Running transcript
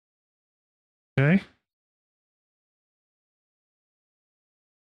Okay.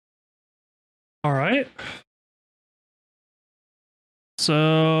 All right.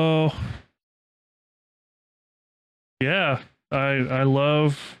 So yeah, I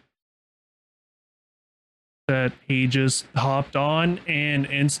love that he just hopped on and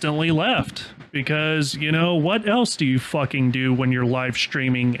instantly left because you know what else do you fucking do when you're live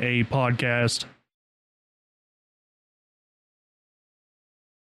streaming a podcast?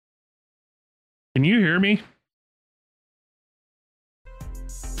 Can you hear me?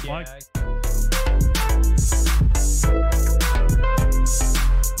 Yeah,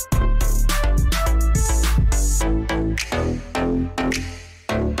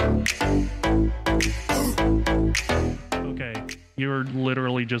 Okay, you're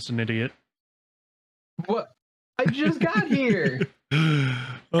literally just an idiot. what? I just got here.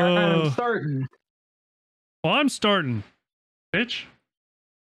 I'm starting. Well, I'm starting, bitch.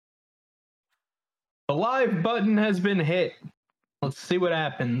 The live button has been hit. Let's see what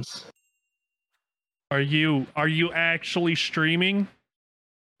happens. Are you actually streaming?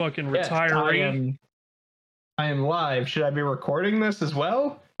 Fucking Yes, retiree. I am live. Should I be recording this as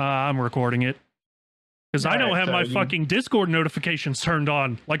well? I'm recording it. Because I don't Alright, have so my you- fucking Discord notifications turned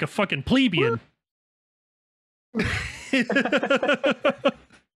on like a fucking plebeian.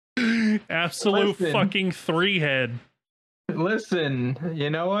 Absolute Listen. fucking three-head. Listen, you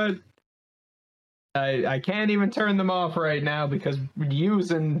know what? I can't even turn them off right now because we're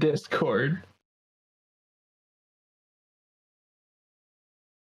using Discord.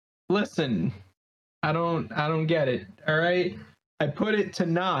 Listen, I don't get it. All right, I put it to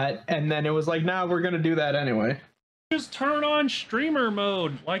not, and then it was like, nah, we're gonna do that anyway. Just turn on streamer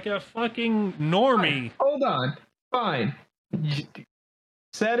mode like a fucking normie. Hold on, fine.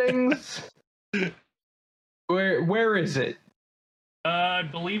 Settings. Where is it? I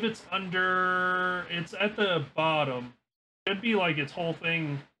believe it's under. It's at the bottom. Should be like its whole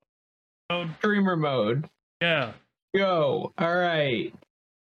thing. Mode. Streamer mode. Yeah. Go. All right.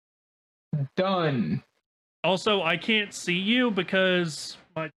 Done. Also, I can't see you because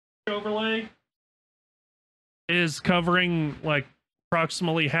my overlay is covering like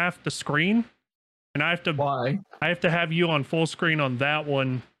approximately half the screen, and I have to Why? have you on full screen on that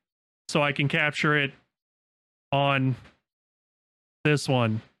one so I can capture it on this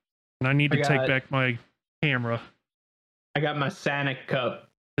one. And I need to take back my camera. I got my Sanic cup.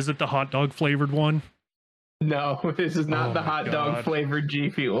 Is it the hot dog flavored one? No, this is not Oh the my hot dog God. flavored G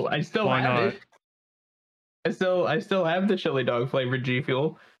Fuel. I still Why have not? it. I still have the chili dog flavored G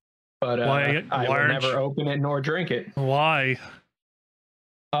Fuel, but Why I will aren't never you- open it nor drink it. Why?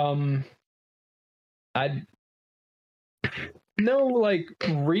 I no like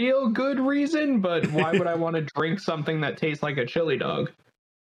real good reason, but why would I want to drink something that tastes like a chili dog?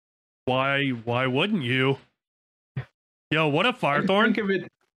 Why wouldn't you? Yo, what up, I Firethorn? think of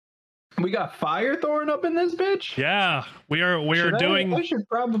it. We got Firethorn up in this bitch. Yeah, we are doing. I should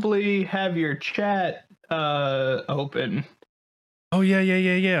probably have your chat open. Oh yeah.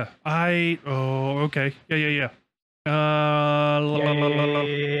 Okay. Yeah.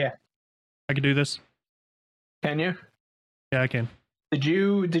 Yeah. I can do this. Can you? Yeah, I can. Did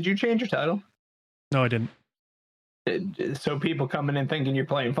you change your title? No, I didn't. So people coming in thinking you're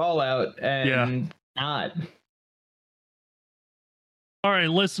playing Fallout and not. All right,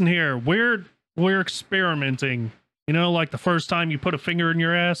 listen here. We're experimenting. You know, like the first time you put a finger in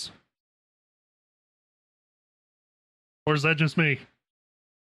your ass? Or is that just me?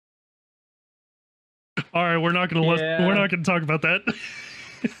 All right, we're not going to talk about that.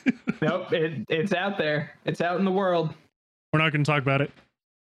 Nope, it's out there. It's out in the world. We're not going to talk about it.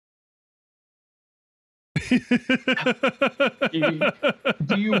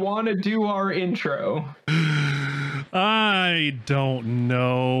 Do you want to do our intro? I don't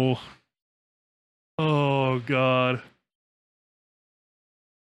know. Oh God.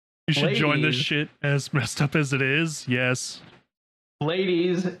 You should join this Ladies. shit, as messed up as it is. Yes.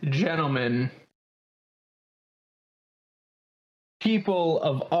 Ladies, gentlemen, people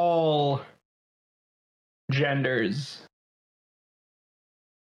of all genders.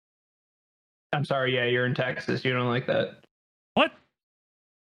 I'm sorry, yeah, you're in Texas. You don't like that. What?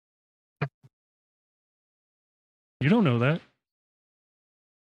 You don't know that.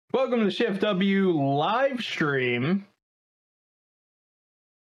 Welcome to the Shift W live stream,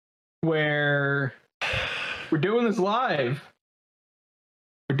 where we're doing this live.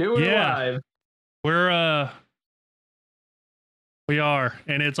 We're doing it live. We are,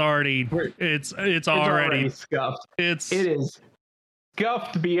 and it's already it's already scuffed. It is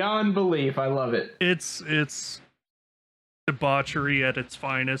scuffed beyond belief. I love it. It's debauchery at its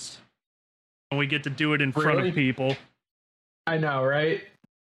finest. and we get to do it in front Really? of people. I know, right?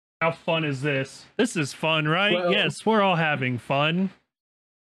 How fun is this? This is fun, right? Well- Yes, we're all having fun.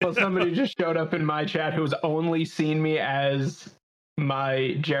 Well, somebody just showed up in my chat who's only seen me as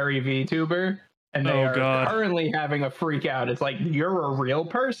my Jerry VTuber, and they Oh, are God. currently having a freak out. It's like, you're a real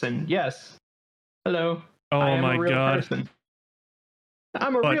person. Yes. Hello. Oh I am my a real God. person.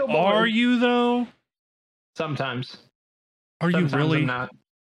 I'm a But real boy. are you though? Sometimes. Are you Sometimes really? I'm not.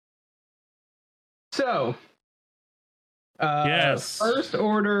 So, Yes. first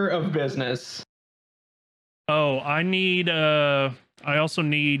order of business. Oh, I also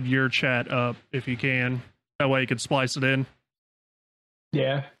need your chat up if you can. That way you can splice it in.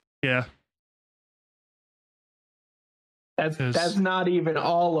 Yeah. Yeah. That's not even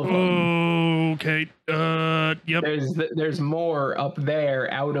all of them. Okay. Yep. There's more up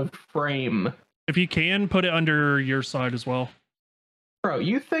there out of frame. If you can, put it under your side as well. Bro,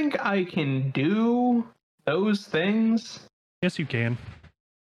 you think I can do those things? Yes, you can.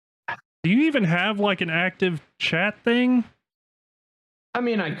 Do you even have like an active chat thing? I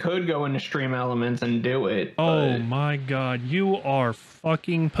mean, I could go into Stream Elements and do it. Oh but my God, you are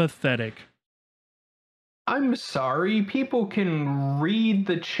fucking pathetic. I'm sorry, people can read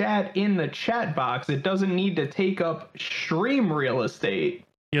the chat in the chat box. It doesn't need to take up stream real estate.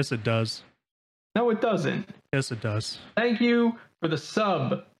 Yes, it does. No, it doesn't. Yes, it does. Thank you for the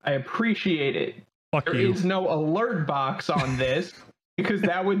sub. I appreciate it. Fuck There you. is no alert box on this because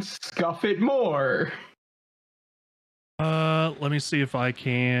that would scuff it more. Let me see if I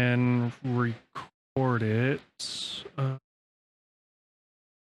can record it.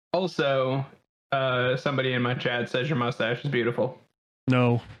 Also, somebody in my chat says your mustache is beautiful.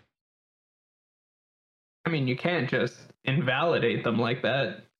 No. I mean, you can't just invalidate them like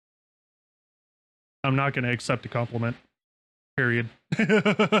that. I'm not going to accept a compliment. Period.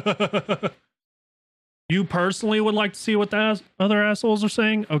 You personally would like to see what the other assholes are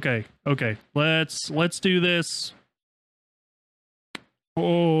saying? Okay. Let's do this.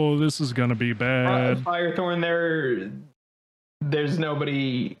 Oh, this is going to be bad. Firethorn, there's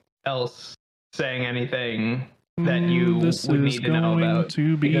nobody else saying anything that you This would is need to know going about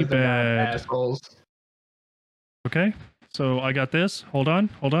to be because they're not bad. assholes. Okay. So I got this. Hold on.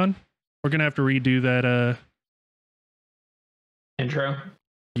 We're going to have to redo that Intro.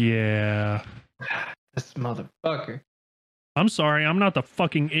 yeah. This motherfucker. I'm sorry. I'm not the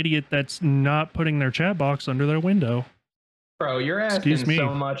fucking idiot that's not putting their chat box under their window. Bro, you're Excuse asking me.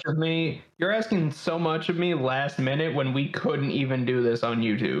 so much of me. You're asking so much of me last minute when we couldn't even do this on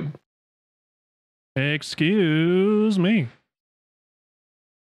YouTube. Excuse me.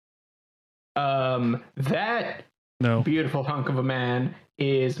 That No. beautiful hunk of a man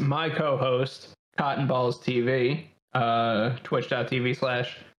is my co-host, Cotton Balls TV,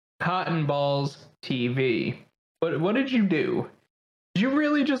 twitch.tv/Cotton Balls TV. What did you do? Did you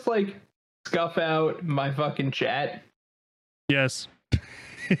really just like scuff out my fucking chat? Yes.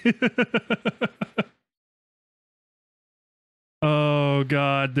 Oh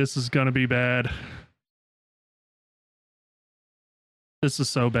God, this is gonna be bad. This is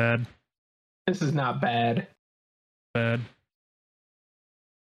so bad. This is not bad. Bad.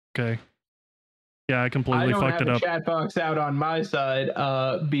 Okay. Yeah, I I completely don't fucked have it a up. chat box out on my side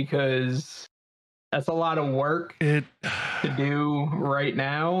because that's a lot of work It to do right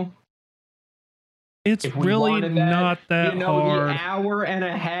now. it's If we really wanted that, not that you know, hard. the hour and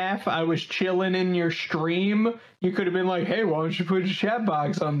a half I was chilling in your stream, you could have been like, "Hey, why don't you put your chat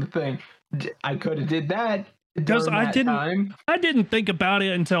box on the thing?" I could have did that Because during that time. I didn't think about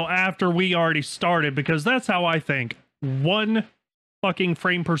it until after we already started, because that's how I think. 1 fucking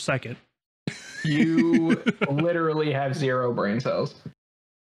frame per second. You literally have 0 brain cells.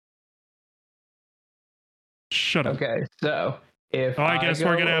 Shut up. Okay, so if Oh, I guess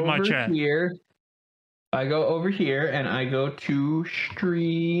we're gonna have my over chat. Here, I go over here and I go to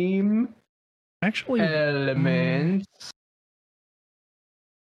stream Actually, elements.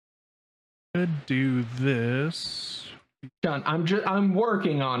 could do this. John, I'm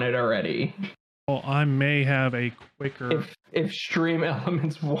working on it already. Well, I may have a quicker. If stream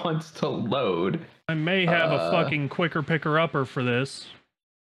elements wants to load, I may have a fucking quicker picker upper for this.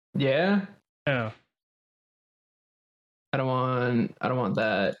 yeah. Yeah. I don't want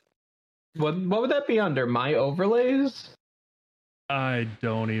that. What would that be under? My overlays? I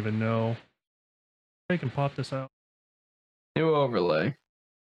don't even know. I can pop this out. New overlay.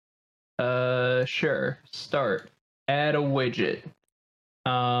 Sure. Start. Add a widget.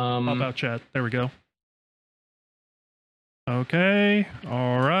 Pop out chat. There we go. Okay.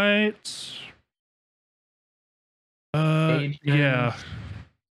 All right. Page Yeah. names.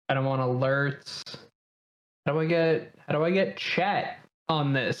 I don't want alerts. How do I get chat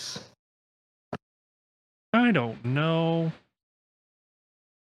on this? I don't know.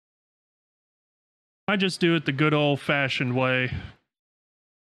 I just do it the good old-fashioned way.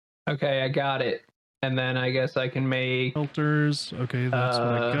 Okay, I got it. And then I guess I can make Filters. Okay, that's what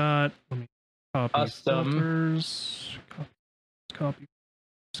I got. Let me copy custom filters.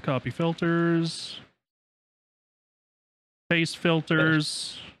 Copy filters. Paste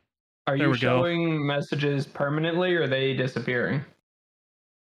filters. Are There you we go. showing messages permanently or are they disappearing?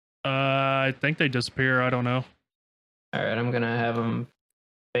 I think they disappear. I don't know. All right, I'm gonna have them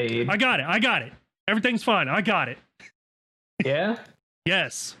fade. I got it. Everything's fine. I got it. Yeah?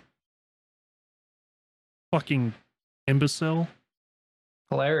 Yes. Fucking imbecile.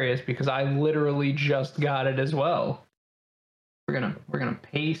 Hilarious because I literally just got it as well. We're gonna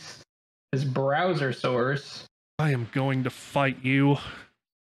paste this browser source. I am going to fight you.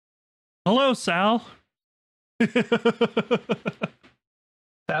 Hello, Sal.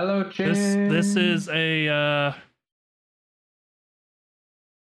 Hello, Chin. This is a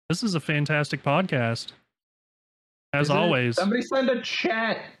fantastic podcast. As always. Somebody send a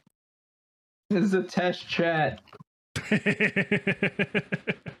chat. This is a test chat.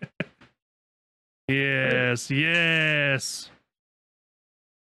 Yes.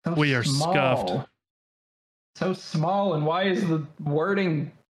 So We are small. scuffed. So small, and why is the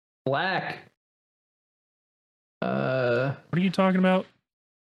wording black? What are you talking about?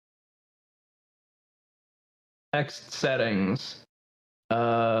 Text settings.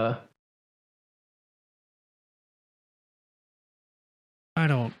 I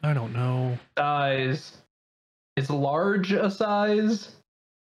don't know. Size. Is large a size?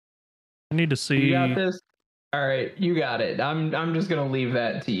 I need to see. You got this? All right, you got it. I'm just gonna leave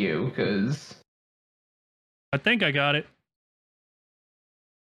that to you because I think I got it.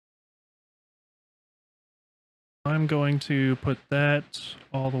 I'm going to put that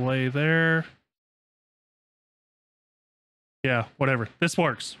all the way there. Yeah, whatever. This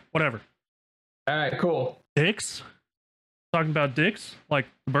works. Whatever. all right, cool. Dick's? Talking about Dick's? Like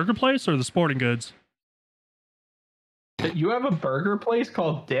the burger place or the sporting goods? You have a burger place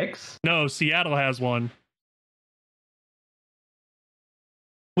called Dick's? No, Seattle has one.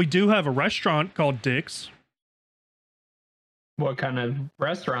 We do have a restaurant called Dick's. What kind of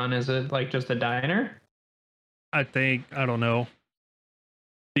restaurant is it? Like just a diner? I don't know.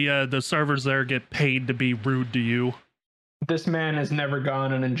 The servers there get paid to be rude to you. This man has never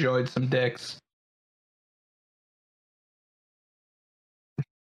gone and enjoyed some Dick's.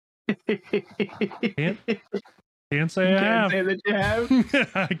 Can't say I have. Say that you have.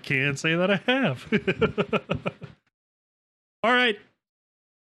 I can't say that I have. All right.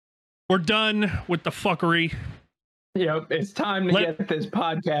 We're done with the fuckery. Yep, it's time to get this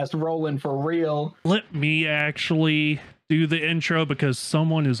podcast rolling for real. Let me actually do the intro because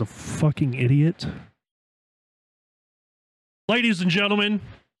someone is a fucking idiot. Ladies and gentlemen,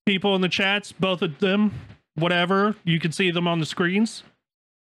 people in the chats, both of them, whatever, you can see them on the screens.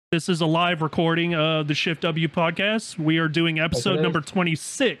 This is a live recording of the Shift W podcast. We are doing episode number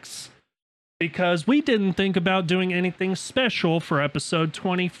 26 because we didn't think about doing anything special for episode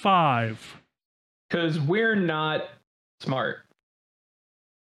 25. Because we're not smart.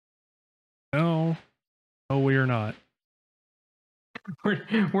 No, we're not.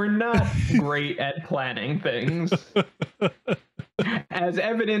 We're not great at planning things. As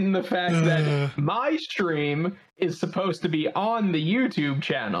evident in the fact that my stream is supposed to be on the YouTube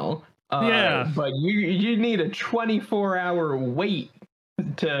channel. But you need a 24-hour wait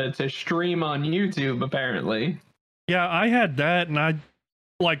to stream on YouTube, apparently. Yeah, I had that, and I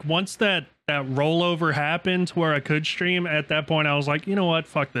like once that rollover happened where I could stream, at that point I was like, you know what,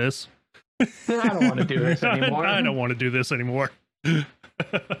 fuck this. I don't want to do this anymore. I don't want to do this anymore.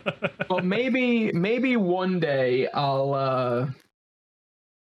 Well, maybe one day we'll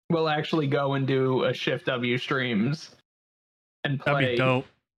actually go and do a Shift W streams and play That'd be dope.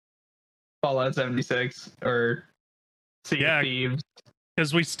 Fallout 76 or Sea of Thieves.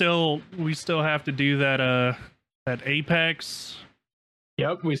 Because we still have to do that Apex.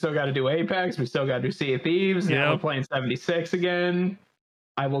 Yep, we still got to do Apex. We still got to do Sea of Thieves. Now we're playing 76 again.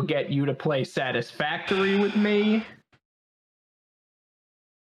 I will get you to play Satisfactory with me.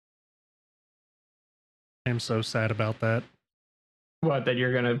 I'm so sad about that. What, that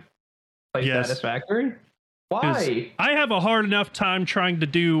you're gonna play Satisfactory? Why? I have a hard enough time trying to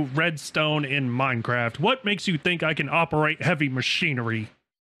do redstone in Minecraft. What makes you think I can operate heavy machinery?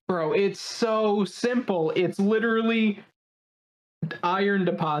 Bro, it's so simple. It's literally iron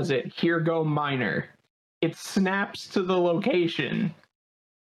deposit. Here go miner. It snaps to the location.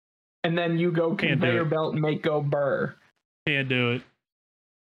 and then you go conveyor belt and make go burr. Can't do it.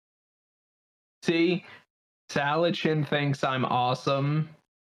 See, Salichin thinks I'm awesome.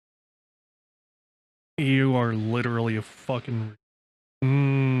 You are literally a fucking.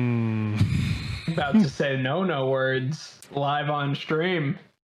 About to say no words live on stream.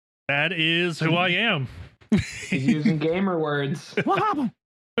 That is who I am. He's using gamer words.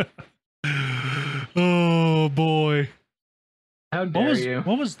 Oh boy. How dare you?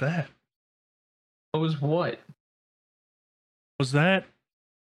 What was that? What was what? Was that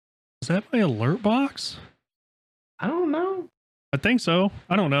my alert box? I don't know. I think so.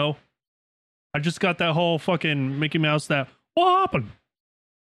 I don't know. I just got that whole fucking Mickey Mouse that what happened?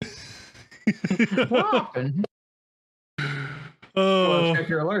 What happened? Oh, check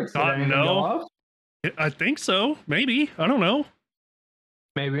your alerts. I don't know. I think so. Maybe. I don't know.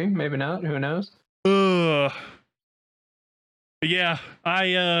 Maybe not. Who knows? Yeah,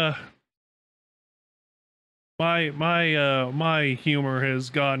 my humor has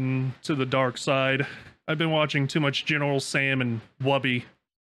gotten to the dark side. I've been watching too much General Sam and Wubby.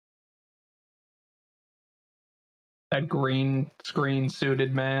 That green screen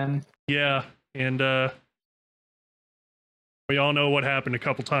suited man. Yeah, and we all know what happened a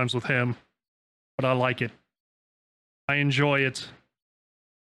couple times with him, but I like it. I enjoy it.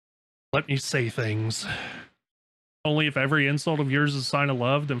 Let me say things. Only if every insult of yours is a sign of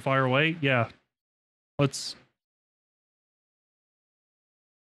love, then fire away. Yeah. That's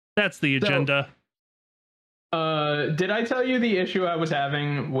the agenda. Did I tell you the issue I was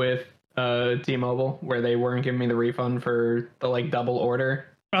having with T-Mobile where they weren't giving me the refund for the like double order?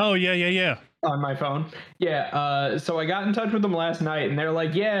 Oh, yeah. On my phone. Yeah, so I got in touch with them last night and they're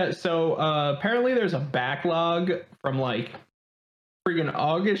like, yeah, so apparently there's a backlog from like freaking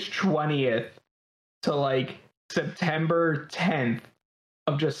August 20th to like September 10th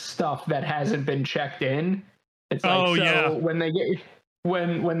of just stuff that hasn't been checked in. It's like, when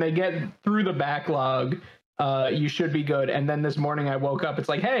they get through the backlog, you should be good. And then this morning I woke up, it's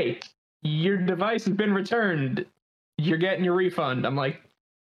like, hey, your device has been returned. You're getting your refund. I'm like,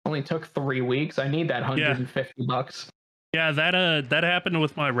 only took 3 weeks. I need that $150. Yeah, that happened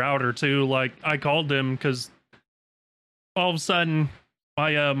with my router too. Like I called them because all of a sudden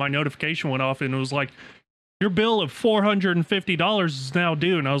my notification went off and it was like, your bill of $450 is now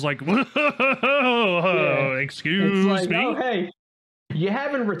due. And I was like, whoa, excuse like, me. Oh, hey, you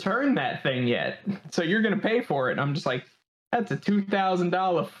haven't returned that thing yet, so you're gonna pay for it. And I'm just like, that's a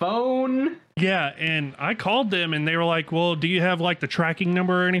 $2,000 phone. Yeah, and I called them and they were like, well, do you have like the tracking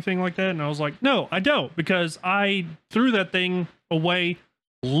number or anything like that? And I was like, no, I don't, because I threw that thing away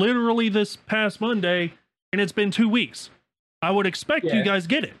literally this past Monday and it's been 2 weeks. I would expect you guys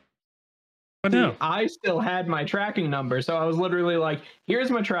get it. But no. I still had my tracking number, so I was literally like, here's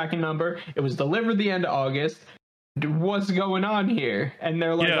my tracking number. It was delivered the end of August. What's going on here? And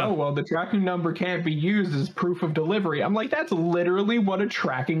they're like, oh, well, the tracking number can't be used as proof of delivery. I'm like, that's literally what a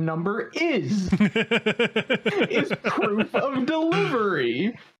tracking number is. Is proof of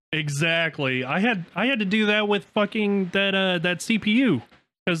delivery. Exactly. I had to do that with fucking that CPU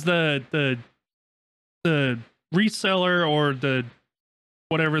because the reseller or the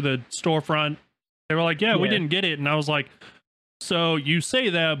whatever the storefront, they were like, we didn't get it. And I was like, so you say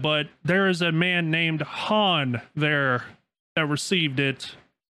that, but there is a man named Han there that received it.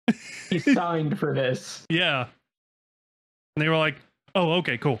 He signed for this. Yeah. And they were like, oh,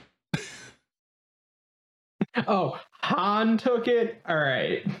 okay, cool. Oh, Han took it? All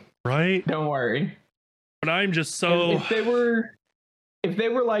right. Right? Don't worry. But I'm just so... If they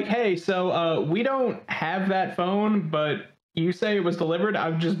were like, hey, so we don't have that phone, but you say it was delivered, I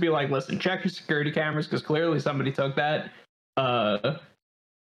would just be like, listen, check your security cameras, because clearly somebody took that.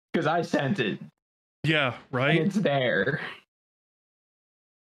 Because I sent it. Yeah, right? And it's there.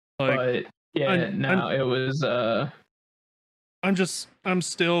 Like, but yeah, it was I'm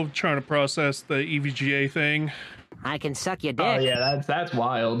still trying to process the EVGA thing. I can suck your dick. Oh yeah, that's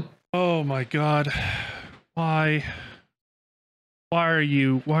wild. Oh my god. Why are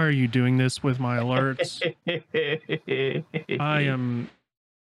you doing this with my alerts? I am...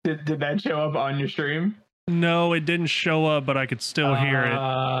 Did that show up on your stream? No, it didn't show up, but I could still hear it.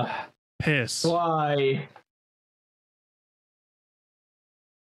 Piss. Why?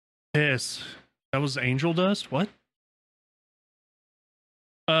 Piss. That was angel dust? What?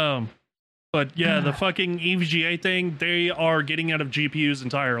 But yeah, the fucking EVGA thing, they are getting out of GPUs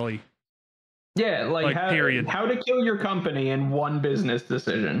entirely. Yeah, like period. How to kill your company in one business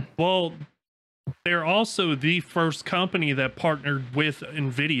decision. Well, they're also the first company that partnered with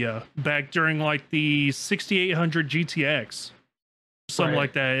NVIDIA back during like the 6800 GTX. something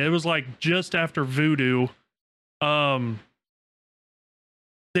like that. It was like just after Voodoo.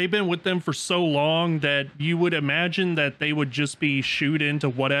 They've been with them for so long that you would imagine that they would just be shoot into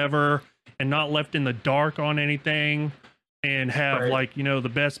whatever and not left in the dark on anything, and have like, you know, the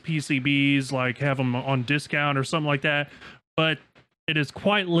best PCBs, like have them on discount or something like that. But it is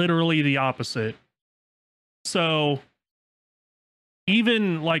quite literally the opposite. So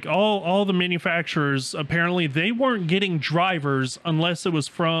even like all the manufacturers, apparently they weren't getting drivers unless it was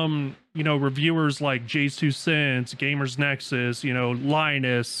from, you know, reviewers like J2Sense, Gamers Nexus, you know,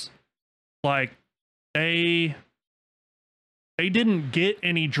 Linus. Like they didn't get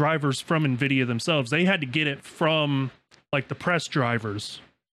any drivers from Nvidia themselves. They had to get it from like the press drivers.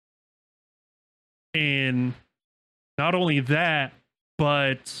 And not only that,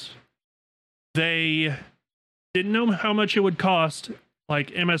 but they didn't know how much it would cost,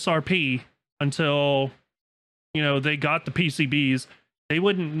 like MSRP, until, you know, they got the PCBs. They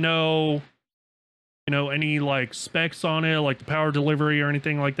wouldn't know, you know, any like specs on it, like the power delivery or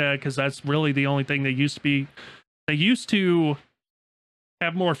anything like that, because that's really the only thing they used to be. They used to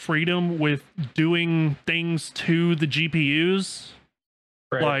have more freedom with doing things to the GPUs.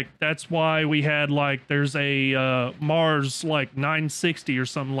 Right. Like that's why we had like there's a Mars like 960 or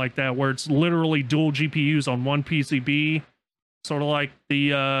something like that, where it's literally dual GPUs on one PCB, sort of like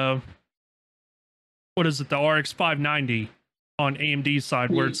the what is it, the RX 590 on AMD side,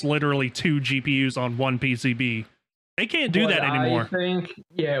 where it's literally two GPUs on one PCB. They can't do that anymore.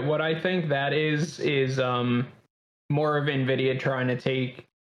 What I think that is more of Nvidia trying to take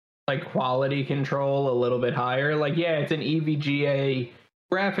like quality control a little bit higher. Like, yeah, it's an EVGA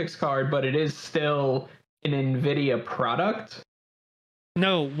graphics card, but it is still an Nvidia product.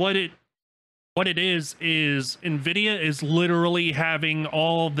 No, what it is Nvidia is literally having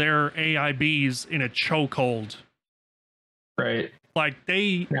all their AIBs in a chokehold. Right. Like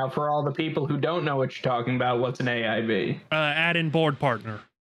now, for all the people who don't know what you're talking about, what's an AIB? Add-in board partner.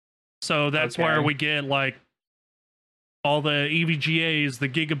 So that's where we get like all the EVGAs, the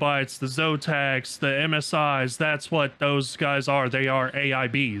Gigabytes, the Zotacs, the MSIs. That's what those guys are. They are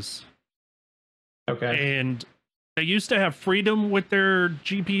AIBs. Okay. And they used to have freedom with their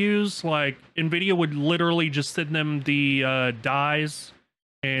GPUs. Like Nvidia would literally just send them the dies,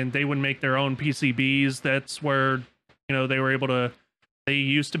 and they would make their own PCBs. That's where, you know, they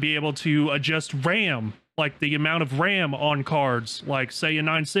used to be able to adjust RAM, like the amount of RAM on cards. Like say a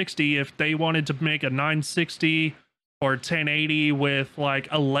 960, if they wanted to make a 960 or 1080 with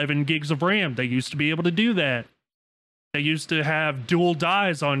like 11 gigs of RAM, they used to be able to do that. They used to have dual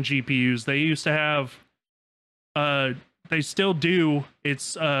dies on GPUs. They used to have they still do.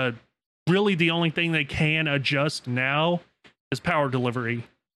 It's really the only thing they can adjust now is power delivery.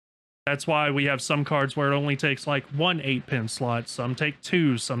 That's why we have some cards where it only takes like one 8-pin slot, some take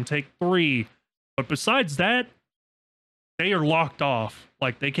 2, some take 3. But besides that, they are locked off.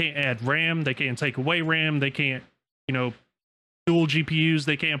 Like they can't add RAM, they can't take away RAM, they can't, you know, dual GPUs,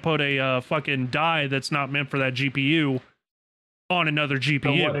 they can't put a fucking die that's not meant for that GPU on another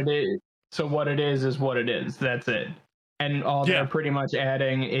GPU. So what it is what it is. That's it. And all they're pretty much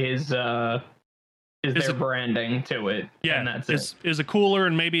adding is their branding to it. Yeah, and that's it. Is a cooler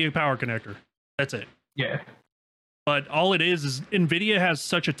and maybe a power connector. That's it. Yeah. But all it is Nvidia has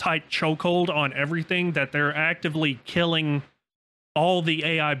such a tight chokehold on everything that they're actively killing all the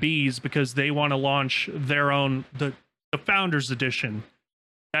AIBs because they want to launch their own the Founders Edition.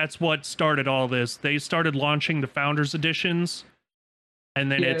 That's what started all this. They started launching the Founders Editions, and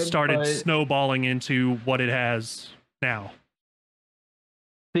then it started snowballing into what it has now.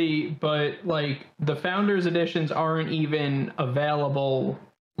 But like the Founders Editions aren't even available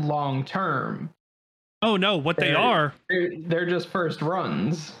long term. Oh no, they're just first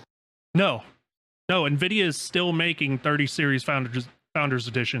runs. No, Nvidia is still making 30 series Founders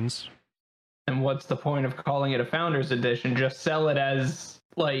Editions. And what's the point of calling it a Founders Edition? Just sell it as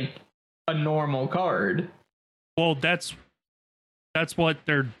like a normal card. Well, that's what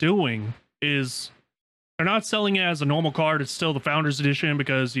they're doing. Is they're not selling it as a normal card. It's still the Founders Edition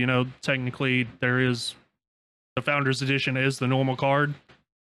because, you know, technically the Founders Edition is the normal card.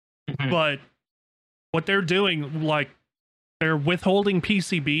 Mm-hmm. But what they're doing, like, they're withholding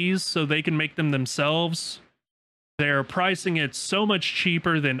PCBs so they can make them themselves. They're pricing it so much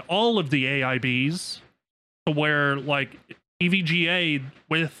cheaper than all of the AIBs, to where like EVGA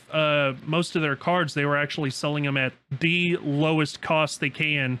with most of their cards, they were actually selling them at the lowest cost they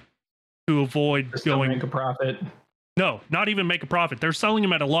can to avoid make a profit. No, not even make a profit. They're selling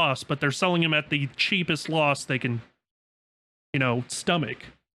them at a loss, but they're selling them at the cheapest loss they can, you know, stomach.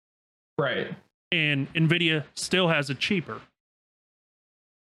 Right. And Nvidia still has it cheaper.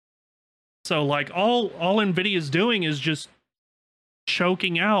 So like all Nvidia is doing is just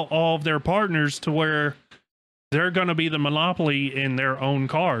choking out all of their partners to where they're going to be the monopoly in their own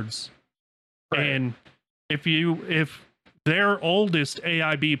cards. Right. And if their oldest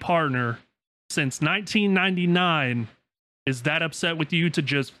AIB partner since 1999 is that upset with you to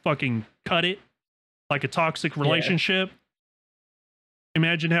just fucking cut it like a toxic relationship,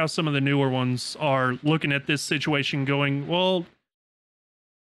 imagine how some of the newer ones are looking at this situation going, well,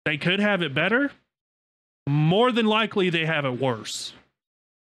 they could have it better. More than likely, they have it worse.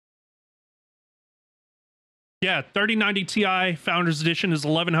 Yeah, 3090 Ti Founders Edition is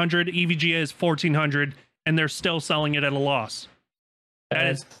 1100, EVGA is 1400, and they're still selling it at a loss.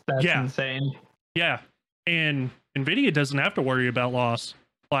 That's insane. Yeah, and Nvidia doesn't have to worry about loss.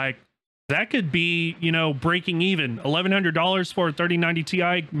 Like, that could be, you know, breaking even. $1,100 for a 3090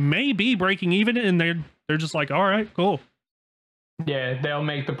 Ti may be breaking even, and they're just like, all right, cool. Yeah, they'll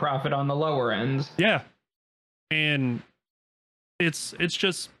make the profit on the lower ends. Yeah, and it's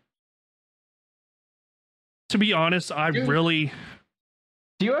just, to be honest, do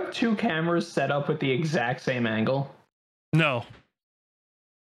you have two cameras set up with the exact same angle? No.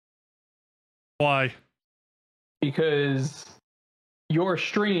 Why? Because your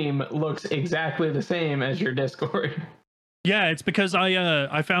stream looks exactly the same as your Discord. Yeah, it's because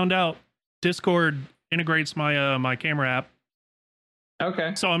I found out Discord integrates my my camera app.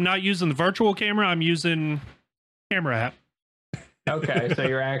 Okay. So I'm not using the virtual camera, I'm using camera app. Okay,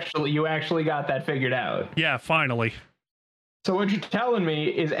 so you actually got that figured out. Yeah, finally. So what you're telling me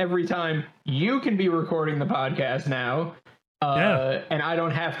is every time you can be recording the podcast now, and I don't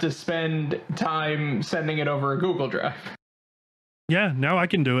have to spend time sending it over a Google Drive. Yeah, now I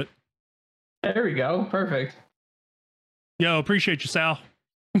can do it. There we go. Perfect. Yo, appreciate you, Sal.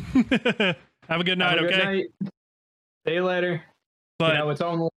 Have a good night, okay? Good night. See you later. But it's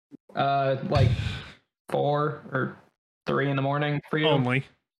only like 4 or 3 in the morning for you. Only.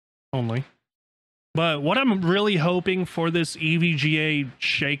 But what I'm really hoping for this EVGA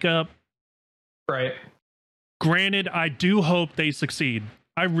shakeup, right? Granted, I do hope they succeed.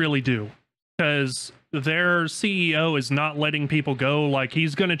 I really do. Because their CEO is not letting people go. Like,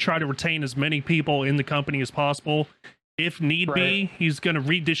 he's going to try to retain as many people in the company as possible. If need be, he's going to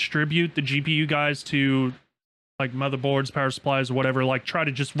redistribute the GPU guys to, like, motherboards, power supplies, whatever. Like, try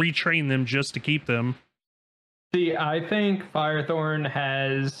to just retrain them just to keep them. See, I think Firethorn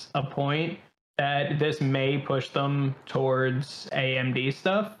has a point that this may push them towards AMD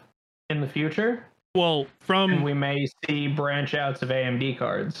stuff in the future. Well, and we may see branch outs of AMD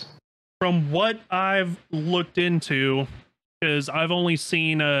cards. From what I've looked into, because I've only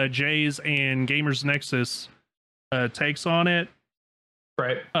seen Jay's and Gamers Nexus takes on it.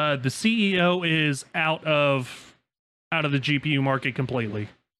 Right. The CEO is out of the GPU market completely.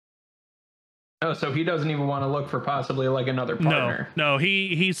 Oh, so he doesn't even want to look for possibly like another partner. No,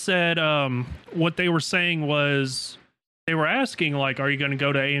 he said what they were saying was they were asking, like, are you going to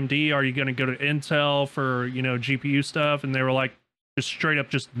go to AMD? Are you going to go to Intel for, you know, GPU stuff? And they were like, just straight up,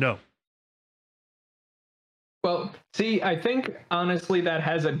 just no. Well, see, I think honestly that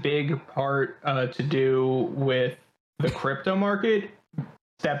has a big part to do with the crypto market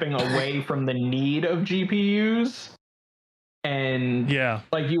stepping away from the need of GPUs. And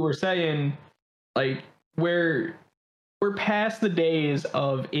like you were saying, like we're past the days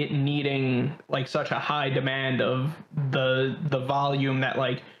of it needing like such a high demand of the volume that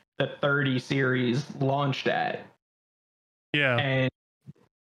like the 30 series launched at. Yeah. And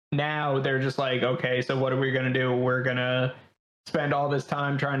now they're just like, okay, so what are we going to do? We're going to spend all this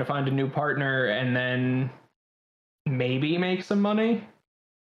time trying to find a new partner and then maybe make some money.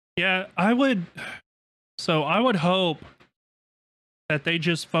 Yeah, I would hope that they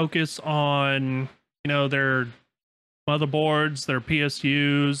just focus on, you know, their motherboards, their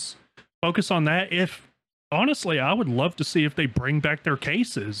PSUs, focus on that. If honestly, I would love to see if they bring back their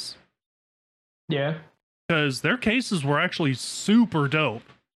cases. Yeah. Because their cases were actually super dope.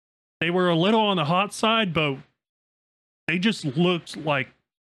 They were a little on the hot side, but they just looked like...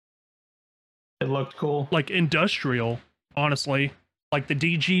 It looked cool. Like industrial, honestly. Like the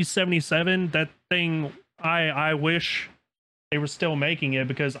DG77, that thing, I wish they were still making it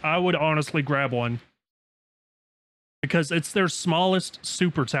because I would honestly grab one. Because it's their smallest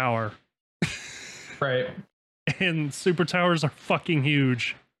super tower. Right. And super towers are fucking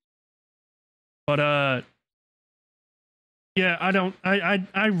huge. But yeah,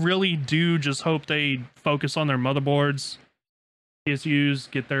 I really do just hope they focus on their motherboards, PSUs,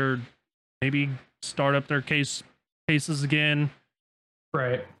 get their, maybe start up their cases again.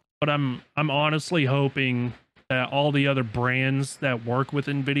 Right. But I'm honestly hoping that all the other brands that work with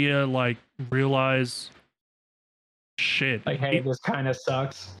Nvidia like realize shit. Like, hey, this kind of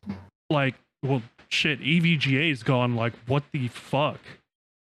sucks. Like, well, shit, EVGA's gone. Like, what the fuck?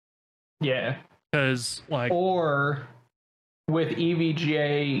 Yeah. Because, like, or with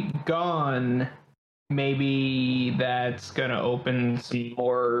EVGA gone, maybe that's gonna open some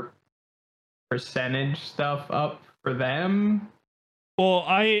more percentage stuff up for them. well,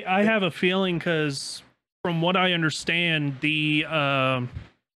 I have a feeling because from what I understand, the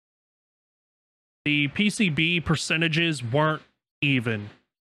PCB percentages weren't even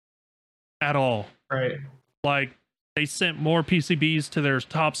at all. Right. Like, they sent more PCBs to their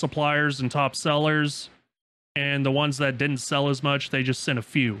top suppliers and top sellers, and the ones that didn't sell as much, they just sent a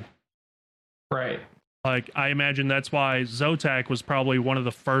few. Right. Like, I imagine that's why Zotac was probably one of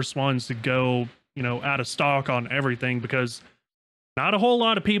the first ones to go, you know, out of stock on everything, because not a whole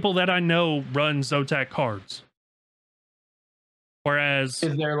lot of people that I know run Zotac cards. Whereas,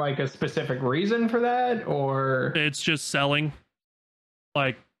 is there like a specific reason for that, or it's just selling?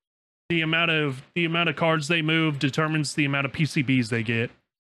 Like, the amount of cards they move determines the amount of PCBs they get.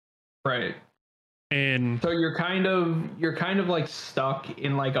 Right. And so you're kind of like stuck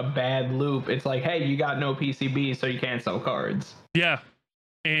in like a bad loop. It's like, hey, you got no PCB, so you can't sell cards. Yeah.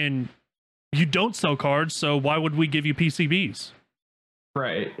 And you don't sell cards, so why would we give you PCBs?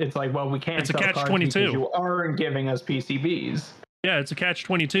 Right. It's like, well, we can't It's a sell cards catch-22. because you aren't giving us PCBs. Yeah, it's a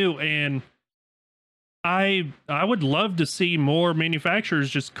catch-22, and I would love to see more manufacturers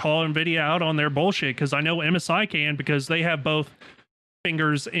just call Nvidia out on their bullshit, because I know MSI can, because they have both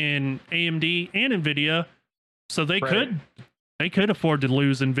fingers in AMD and Nvidia, so they could afford to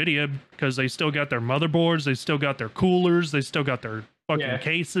lose Nvidia because they still got their motherboards, they still got their coolers, they still got their fucking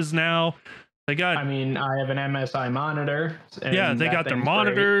cases now. They got, I mean, I have an MSI monitor. Yeah, they got their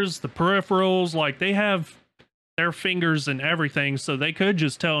monitors, the peripherals, like they have their fingers in everything, so they could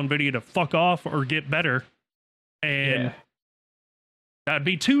just tell Nvidia to fuck off or get better, and that'd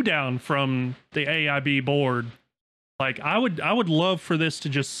be two down from the AIB board. Like, I would love for this to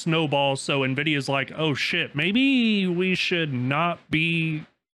just snowball, so Nvidia's like, oh shit, maybe we should not be,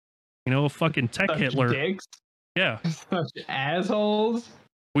 you know, a fucking tech Such Hitler. Dicks. Yeah. Such assholes.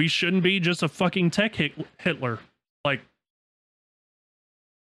 We shouldn't be just a fucking tech Hitler. Like,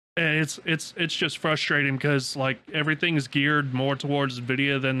 and it's just frustrating because like everything's geared more towards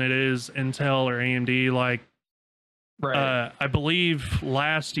Nvidia than it is Intel or AMD. Like, right. I believe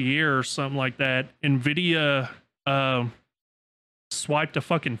last year or something like that, Nvidia swiped a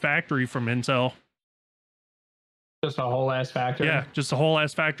fucking factory from Intel. Just a whole ass factory. Yeah, just a whole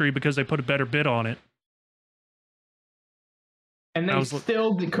ass factory because they put a better bid on it. And they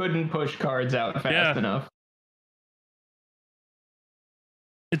still couldn't push cards out fast enough.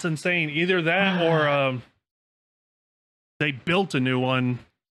 It's insane. Either that or they built a new one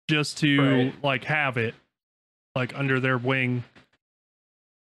just to like have it like under their wing.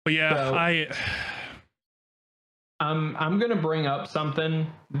 But yeah, so, I'm gonna bring up something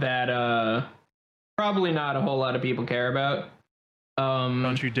that probably not a whole lot of people care about.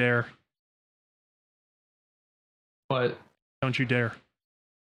 Don't you dare. What? Don't you dare.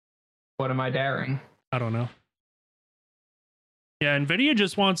 What am I daring? I don't know. Yeah, Nvidia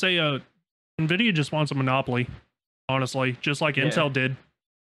just wants a monopoly, honestly, just like Intel did.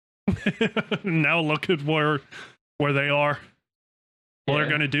 Now look at where they are. All they're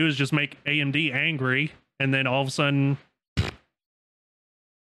gonna do is just make AMD angry, and then all of a sudden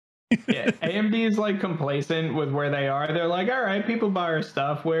AMD is like complacent with where they are. They're like, all right, people buy our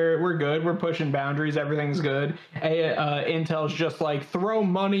stuff. We're good. We're pushing boundaries. Everything's good. Intel's just like, throw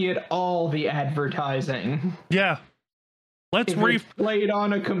money at all the advertising. Yeah. Let's played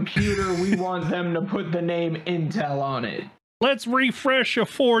on a computer. We want them to put the name Intel on it. Let's refresh a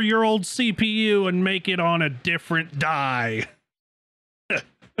 4-year-old CPU and make it on a different die.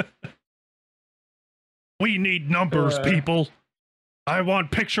 We need numbers, people. I want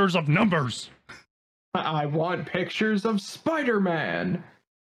pictures of numbers. I want pictures of Spider-Man.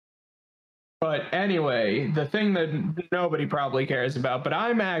 But anyway, the thing that nobody probably cares about, but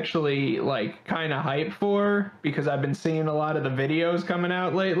I'm actually like kind of hyped for, because I've been seeing a lot of the videos coming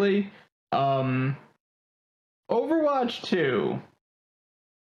out lately. Overwatch 2.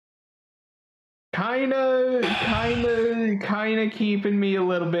 Kind of keeping me a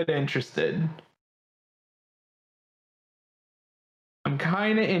little bit interested. I'm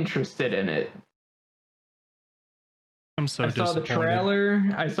kind of interested in it. I'm so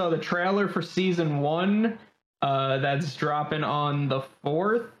disappointed. I saw the trailer for season 1. That's dropping on the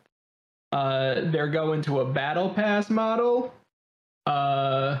 4th. They're going to a battle pass model.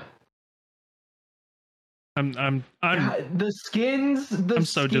 I The skins. I'm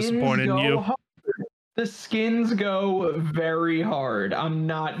so disappointed in you. Hard. The skins go very hard. I'm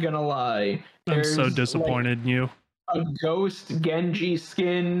not gonna lie. I'm so disappointed in you. A ghost Genji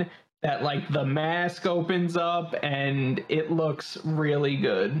skin that like the mask opens up and it looks really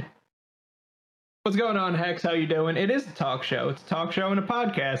good. What's going on, Hex? How you doing? It is a talk show. It's a talk show and a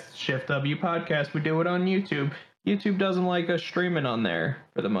podcast. Shift W podcast. We do it on YouTube. YouTube doesn't like us streaming on there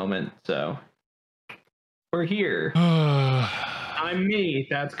for the moment, so we're here. I'm me.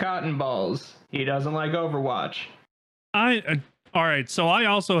 That's Cotton Balls. He doesn't like Overwatch. All right. So I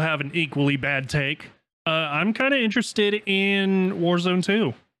also have an equally bad take. I'm kind of interested in Warzone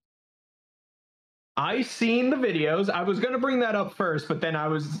 2. I seen the videos. I was gonna bring that up first, but then I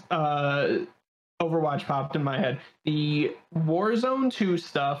was Overwatch popped in my head. The Warzone 2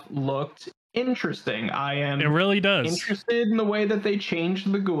 stuff looked interesting. It really does. Interested in the way that they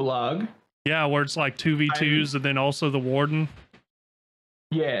changed the Gulag. Yeah, where it's like 2v2s and then also the Warden.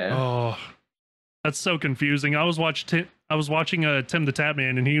 Yeah. Oh, that's so confusing. I was watching Tim the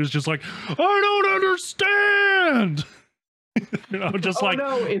Tapman, and he was just like, "I don't understand." And I was just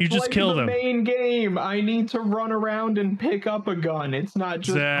you just like kill the them. Main game. I need to run around and pick up a gun. It's not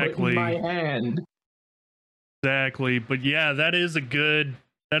just put in my hand. Exactly, but yeah, that is a good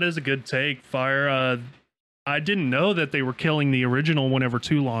take, Fire. I didn't know that they were killing the original whenever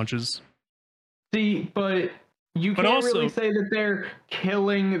 2 launches. See, but you can't really say that they're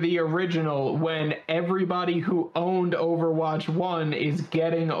killing the original when everybody who owned Overwatch 1 is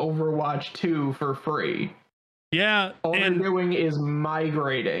getting Overwatch 2 for free. Yeah, all they're doing is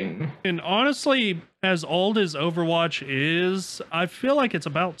migrating. And honestly, as old as Overwatch is, I feel like it's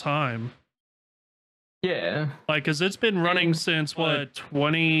about time. Yeah. Like, because it's been running since, what,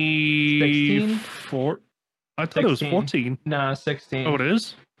 2016? I thought 16. It was 14. Nah, 16. Oh, it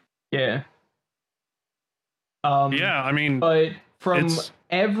is? Yeah. Yeah, I mean... But from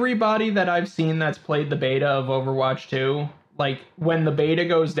everybody that I've seen that's played the beta of Overwatch 2, like, when the beta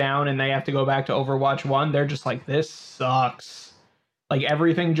goes down and they have to go back to Overwatch 1, they're just like, this sucks. Like,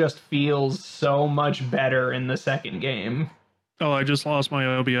 everything just feels so much better in the second game. Oh, I just lost my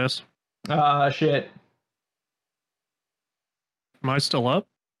OBS. Shit. Am I still up?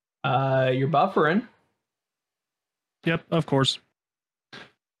 You're buffering. Yep, of course.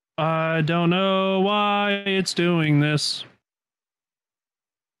 I don't know why it's doing this.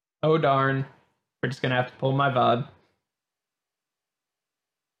 Oh, darn. We're just gonna have to pull my VOD.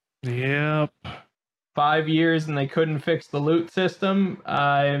 Yep. 5 years and they couldn't fix the loot system.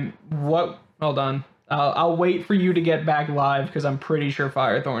 Hold on. I'll wait for you to get back live because I'm pretty sure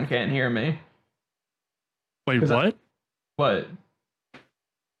Firethorn can't hear me. Wait, what? What?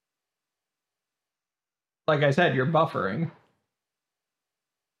 Like I said, you're buffering.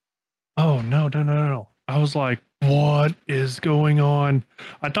 Oh, no. I was like, what is going on?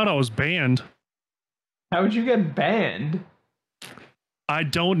 I thought I was banned. How would you get banned? I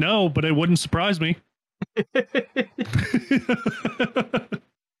don't know, but it wouldn't surprise me.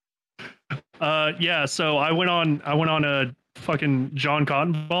 Yeah, so I went on a fucking John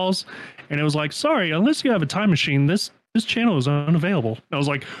Cotton Balls, and it was like, sorry, unless you have a time machine, this channel is unavailable. I was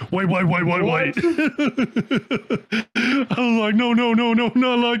like, wait. I was like, no,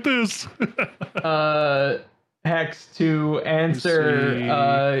 not like this. Hex, to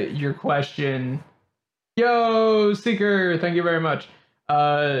answer your question. Yo, Seeker, thank you very much.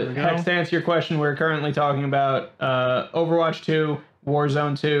 Hex, to answer your question, we're currently talking about Overwatch 2,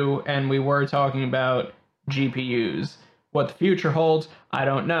 Warzone 2, and we were talking about GPUs. What the future holds, I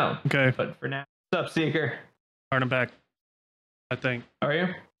don't know. Okay. But for now, what's up, Seeker? All right, I'm back. I think. Are you?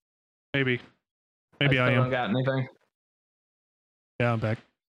 Maybe I am. Haven't got anything. Yeah, I'm back.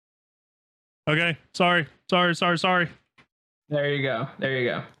 Okay. Sorry. There you go.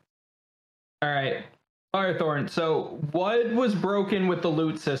 All right. Firethorn, so what was broken with the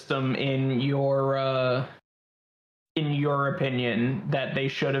loot system in your opinion that they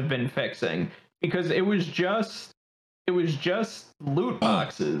should have been fixing? Because it was just loot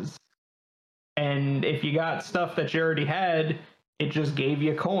boxes. And if you got stuff that you already had, it just gave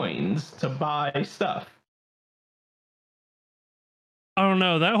you coins to buy stuff. I don't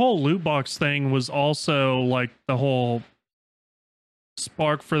know. That whole loot box thing was also like the whole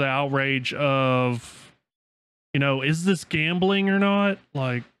spark for the outrage of, is this gambling or not?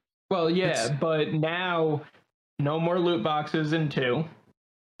 Like, well, yeah, but now no more loot boxes in 2.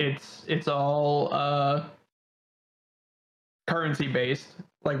 It's all currency based,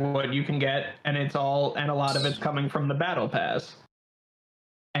 like what you can get, and a lot of it's coming from the battle pass.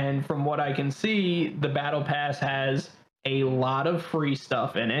 And from what I can see, the battle pass has a lot of free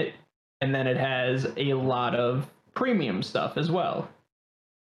stuff in it, and then it has a lot of premium stuff as well.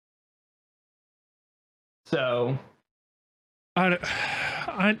 So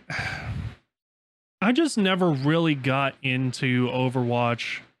I just never really got into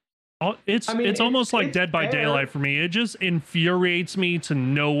Overwatch. It's almost like Dead by Daylight for me. It just infuriates me to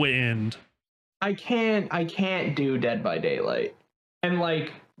no end. I can't do Dead by Daylight. And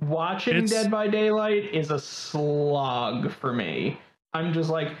like watching Dead by Daylight is a slog for me. I'm just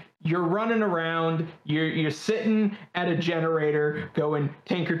like, you're running around, you're sitting at a generator going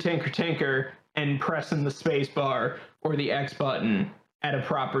tinker tinker tinker and pressing the space bar or the X button at a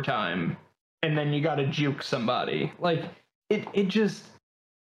proper time, and then you gotta juke somebody. Like it just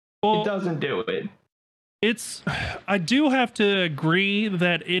it doesn't do it. I do have to agree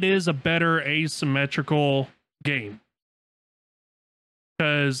that it is a better asymmetrical game.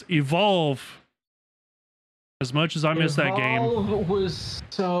 Because Evolve, as much as I miss that game, Evolve was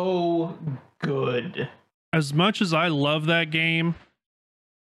so good. As much as I love that game,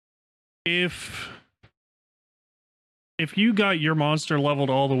 if you got your monster leveled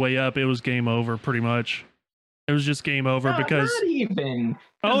all the way up, it was game over pretty much. It was just game over because not even.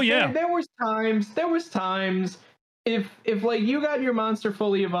 Oh yeah. There was times if like you got your monster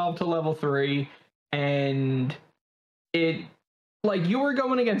fully evolved to level 3 and it like you were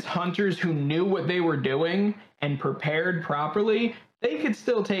going against hunters who knew what they were doing and prepared properly, they could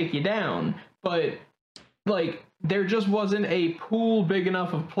still take you down. But like there just wasn't a pool big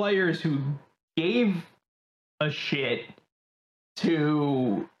enough of players who gave a shit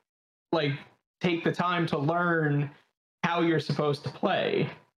to like take the time to learn how you're supposed to play.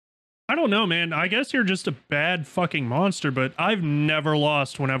 I don't know, man. I guess you're just a bad fucking monster, but I've never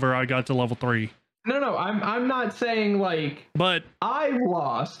lost whenever I got to level 3. No, I'm not saying like but I've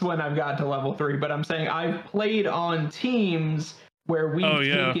lost when I've got to level 3, but I'm saying I've played on teams where we've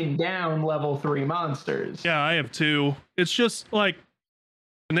taken down level 3 monsters. Yeah, I have too. It's just like,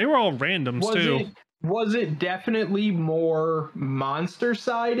 and they were all randoms too. Was it definitely more monster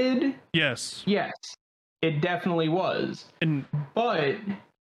sided? Yes. Yes, it definitely was. But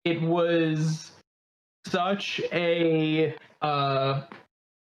it was such a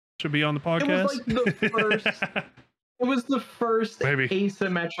should be on the podcast. It was the first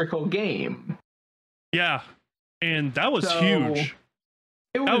asymmetrical game. Yeah, and that was huge.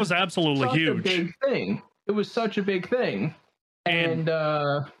 That was absolutely huge. A big thing. It was such a big thing, and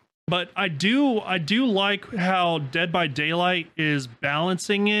but I do like how Dead by Daylight is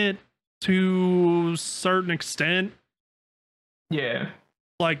balancing it to a certain extent. Yeah.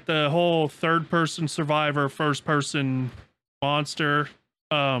 Like the whole third person survivor, first person monster.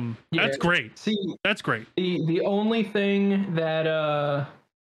 That's great. See, that's great. The only thing that I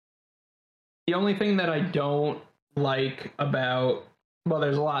don't like about, well,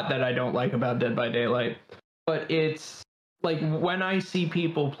 there's a lot that I don't like about Dead by Daylight, but it's like when I see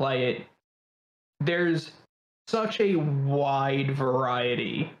people play it, there's such a wide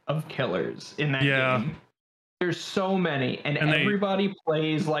variety of killers in that game. There's so many, and everybody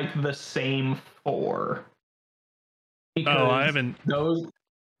plays like the same 4. Because I haven't.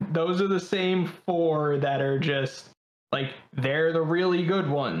 Those are the same 4 that are just like they're the really good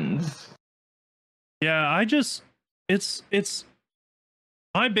ones. Yeah, it's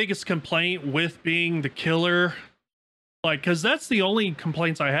my biggest complaint with being the killer, like, because that's the only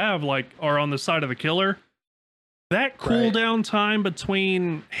complaints I have, like, are on the side of the killer. That cooldown time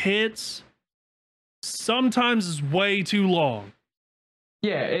between hits sometimes is way too long.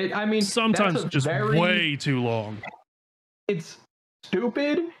 Yeah, I mean, sometimes just way too long. It's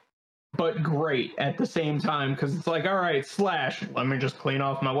stupid, but great at the same time, because it's like, all right, slash, let me just clean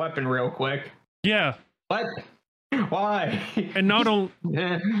off my weapon real quick. Yeah. What? Why? And not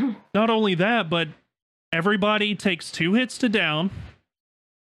only that, but everybody takes 2 hits to down,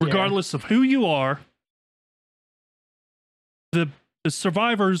 regardless of who you are. The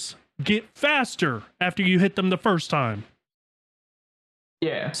survivors get faster after you hit them the first time.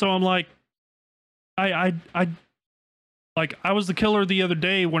 Yeah. So I'm like, I was the killer the other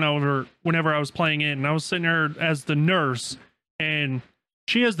day whenever I was playing it, and I was sitting there as the nurse, and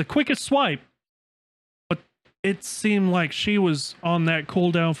she has the quickest swipe, but it seemed like she was on that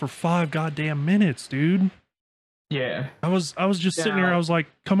cooldown for 5 goddamn minutes, dude. Yeah. I was just sitting there. I was like,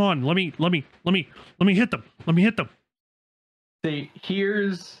 come on, let me hit them. Let me hit them. See,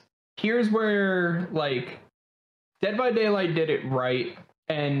 here's where like Dead by Daylight did it right,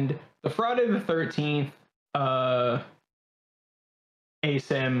 and the Friday the 13th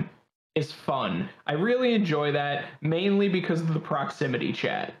ASIM is fun. I really enjoy that, mainly because of the proximity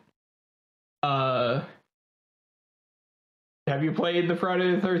chat. Have you played the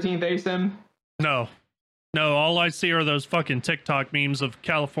Friday the 13th ASIM? No. No, all I see are those fucking TikTok memes of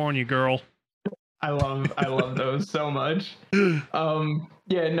California girl. I love those so much.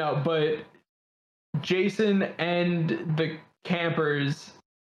 Yeah, no, but Jason and the campers,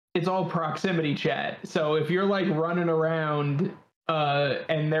 it's all proximity chat. So if you're like running around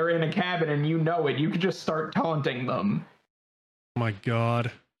and they're in a cabin and you know it, you could just start taunting them. Oh my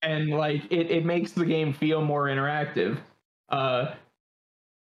god. And like it makes the game feel more interactive. I've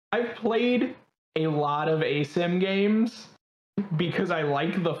played a lot of ASIM games because I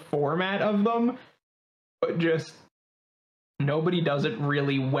like the format of them, but just nobody does it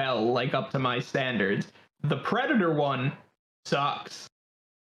really well, like up to my standards. The Predator one sucks.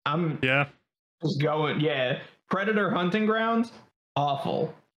 I'm just going, yeah. Predator Hunting Grounds,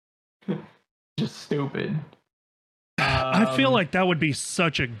 awful. Just stupid. I feel like that would be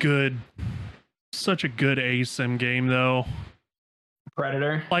such a good ASIM game though.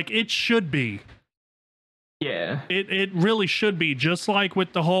 Predator? Like it should be. Yeah. It really should be, just like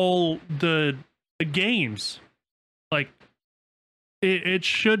with the whole the games. Like it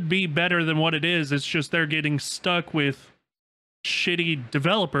should be better than what it is. It's just they're getting stuck with shitty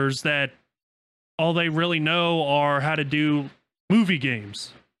developers that all they really know are how to do movie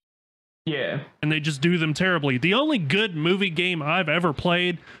games. Yeah. And they just do them terribly. The only good movie game I've ever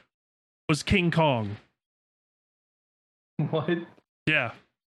played was King Kong. What? Yeah.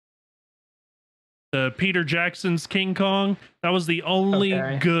 The Peter Jackson's King Kong. That was the only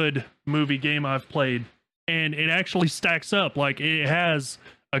good movie game I've played. And it actually stacks up. Like, it has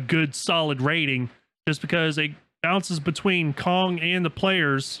a good, solid rating just because it bounces between Kong and the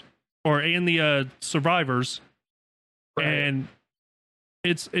players, and the survivors. Right. And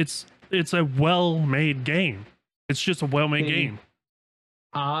it's a well-made game. It's just a well-made game.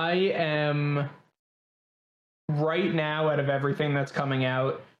 I am, right now, out of everything that's coming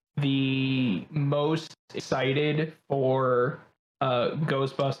out, the most excited for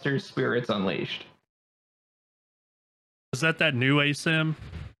Ghostbusters Spirits Unleashed. Is that new ASIM?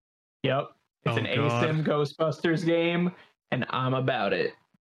 Yep. It's an ASIM Ghostbusters game, and I'm about it.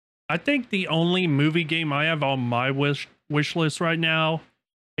 I think the only movie game I have on my wish list right now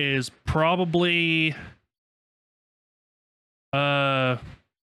is probably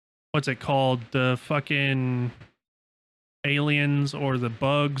what's it called? The fucking aliens or the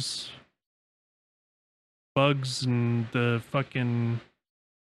bugs and the fucking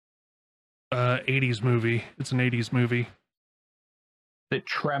 80s movie. It's an 80s movie. The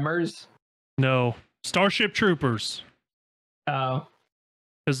Tremors? No, Starship Troopers. Oh.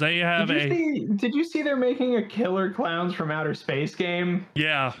 Because they have did you see they're making a Killer Clowns from Outer Space game?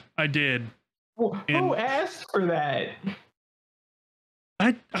 Yeah, I did. Who asked for that?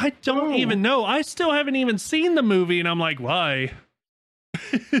 I don't even know. I still haven't even seen the movie, and I'm like, why?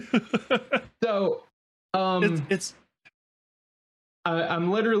 So, it's. I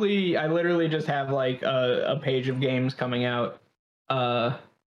literally just have like a page of games coming out.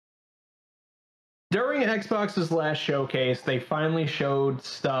 During Xbox's last showcase, they finally showed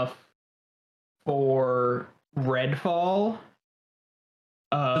stuff for Redfall.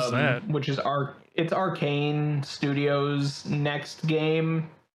 What's that? Which is it's Arcane Studios' next game.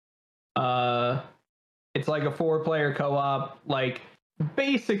 It's like a 4-player co-op, like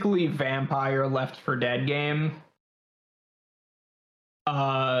basically vampire Left 4 Dead game.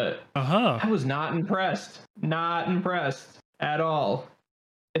 I was not impressed. Not impressed at all.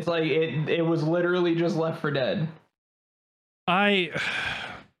 It's like it was literally just Left 4 Dead.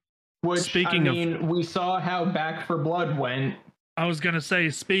 We saw how Back 4 Blood went. I was gonna say,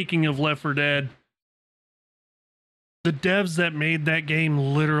 speaking of Left 4 Dead, the devs that made that game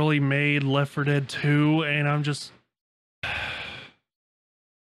literally made Left 4 Dead 2, and I'm just,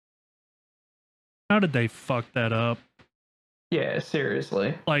 how did they fuck that up? Yeah,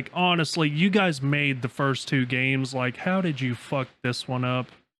 seriously. Like, honestly, you guys made the first 2 games. Like, how did you fuck this one up?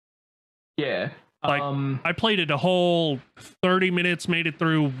 Yeah. Like, I played it a whole 30 minutes, made it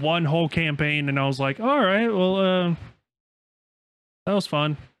through one whole campaign, and I was like, all right, well, that was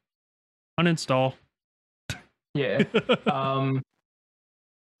fun. Uninstall. Yeah.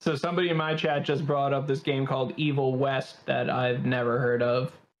 So somebody in my chat just brought up this game called Evil West that I've never heard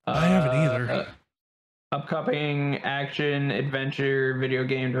of. I haven't either. Upcoming action adventure video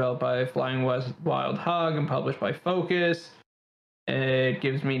game developed by Flying Wild Hog and published by Focus. It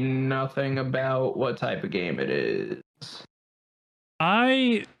gives me nothing about what type of game it is.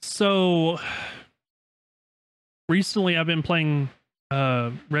 So recently I've been playing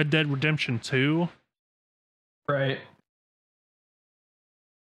Red Dead Redemption 2. Right.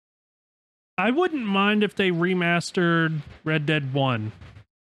 I wouldn't mind if they remastered Red Dead 1.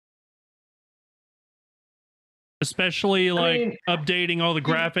 Especially like updating all the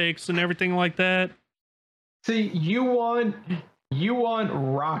graphics and everything like that. See, you want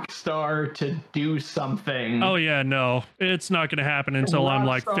Rockstar to do something. Oh yeah, no. It's not going to happen until I'm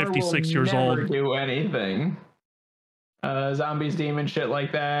like 56 years old. Never do anything. Zombies, demons, shit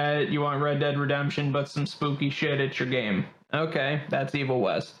like that. You want Red Dead Redemption, but some spooky shit, it's your game. Okay, that's Evil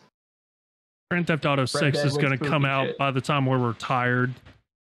West. Grand Theft Auto 6 is going to come out by the time we're retired.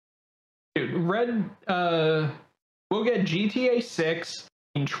 Dude, we'll get GTA 6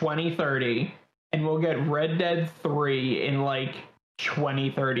 in 2030, and we'll get Red Dead 3 in like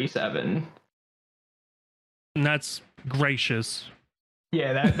 2037. And that's gracious.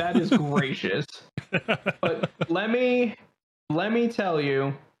 Yeah, that is gracious. But let me tell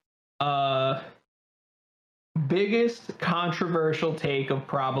you, biggest controversial take of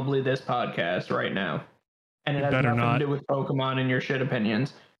probably this podcast right now, and it has nothing to do with Pokemon and your shit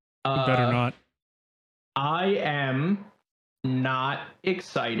opinions. You better not. I am not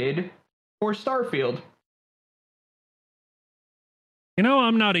excited for Starfield. You know,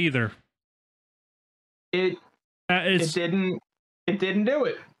 I'm not either. It didn't do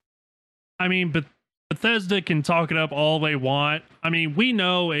it. I mean, but Bethesda can talk it up all they want. I mean, we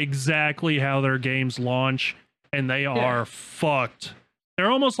know exactly how their games launch, and they are fucked.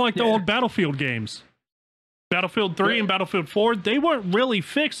 They're almost like the old Battlefield games. Battlefield 3 and Battlefield 4, they weren't really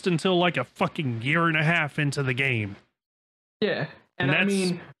fixed until like a fucking year and a half into the game. Yeah. And I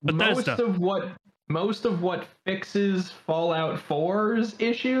mean, Bethesda. most of what fixes Fallout 4's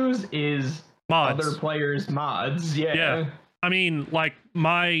issues is mods. Other players' mods. Yeah. I mean, like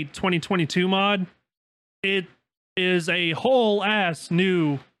my 2022 mod, it is a whole ass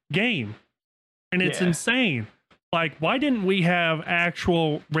new game. And it's insane. Like, why didn't we have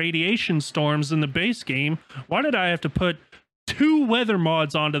actual radiation storms in the base game? Why did I have to put 2 weather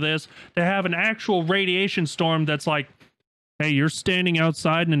mods onto this to have an actual radiation storm that's like, hey, you're standing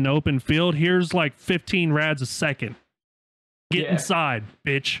outside in an open field. Here's like 15 rads a second. Get inside,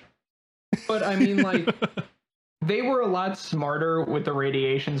 bitch. But I mean, like, they were a lot smarter with the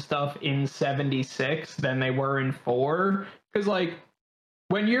radiation stuff in 76 than they were in 4. Because, like,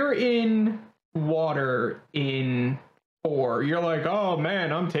 when you're in water in 4, you're like, oh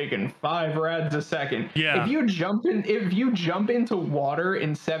man, I'm taking 5 rads a second. Yeah. If you jump into water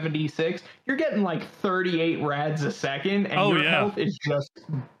in 76, you're getting like 38 rads a second, and your health is just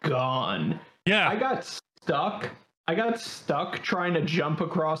gone. Yeah. I got stuck trying to jump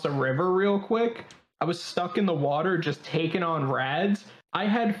across a river real quick. I was stuck in the water just taking on rads. I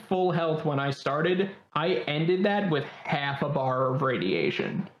had full health when I started. I ended that with half a bar of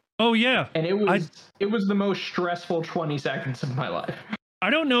radiation. Oh yeah. And it was the most stressful 20 seconds of my life. I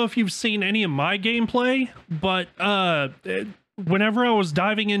don't know if you've seen any of my gameplay, but whenever I was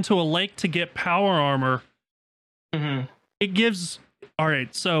diving into a lake to get power armor, it gives...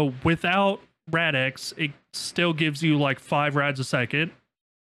 Alright, so without Rad-X, it still gives you like 5 rads a second.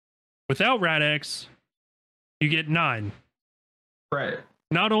 Without Rad-X, you get 9. Right.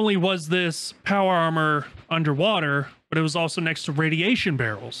 Not only was this power armor underwater, but it was also next to radiation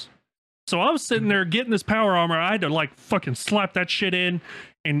barrels. So I was sitting there getting this power armor. I had to like fucking slap that shit in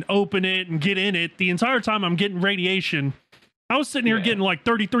and open it and get in it. The entire time I'm getting radiation, I was sitting here getting like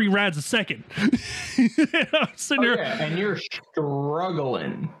 33 rads a second. I was sitting here, and you're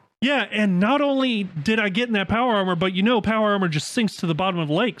struggling. Yeah, and not only did I get in that power armor, but you know power armor just sinks to the bottom of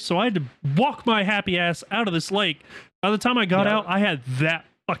the lake. So I had to walk my happy ass out of this lake. By the time I got out, I had that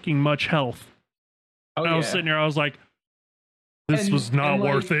fucking much health. And I was sitting there, I was like, this was not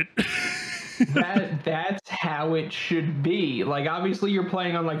worth it. That's how it should be. Like, obviously you're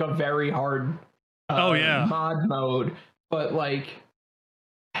playing on like a very hard mod mode, but like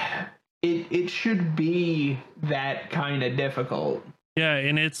it should be that kind of difficult. Yeah,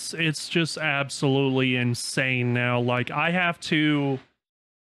 and it's just absolutely insane now. Like, I have to,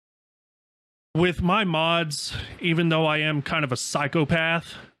 with my mods, even though I am kind of a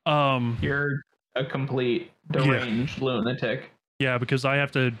psychopath, you're a complete deranged lunatic. Yeah, because I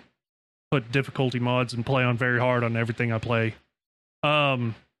have to put difficulty mods and play on very hard on everything I play.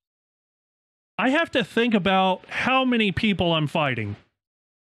 I have to think about how many people I'm fighting.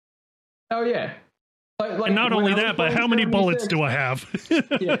 Oh yeah. Like, and not only that, but how many bullets do I have?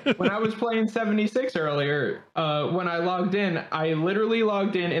 When I was playing 76 earlier, when I logged in, I literally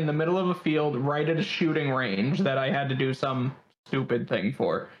logged in the middle of a field right at a shooting range that I had to do some stupid thing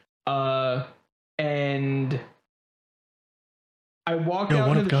for. And I walked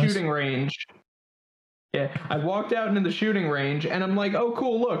out to the shooting range, Yeah, I walked out into the shooting range and I'm like, oh,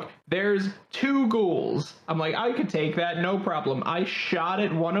 cool, look, there's 2 ghouls. I'm like, I could take that, no problem. I shot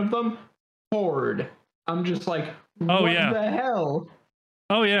at one of them, horde. I'm just like, what the hell?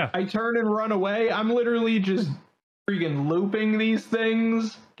 Oh, yeah. I turn and run away. I'm literally just freaking looping these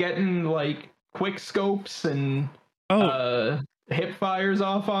things, getting like quick scopes and hip fires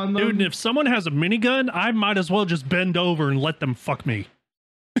off on them. Dude, and if someone has a minigun, I might as well just bend over and let them fuck me.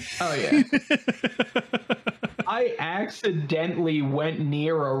 Oh, yeah. I accidentally went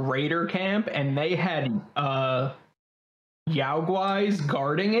near a raider camp and they had Yaoguais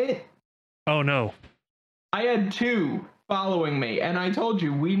guarding it. Oh, no. I had 2 following me, and I told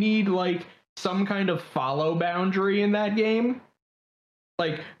you, we need like some kind of follow boundary in that game.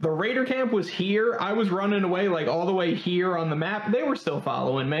 Like, the raider camp was here. I was running away like all the way here on the map. They were still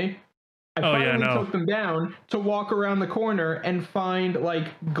following me. I finally took them down to walk around the corner and find like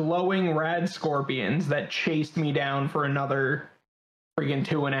glowing rad scorpions that chased me down for another freaking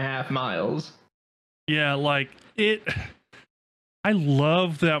 2.5 miles. Yeah, like I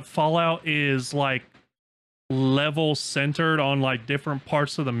love that Fallout is like level centered on like different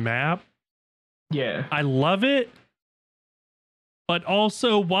parts of the map. Yeah. I love it. But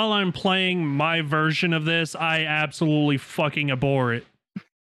also, while I'm playing my version of this, I absolutely fucking abhor it.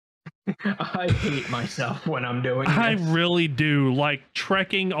 I hate myself when I'm doing this. I really do. Like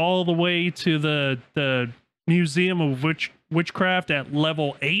trekking all the way to the Museum of Witchcraft at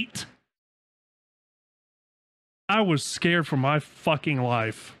level 8. I was scared for my fucking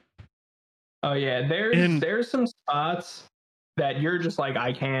life. Oh yeah, there's some spots that you're just like,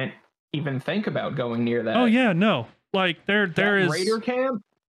 I can't even think about going near that. Oh yeah, no. Like there is Raider camp.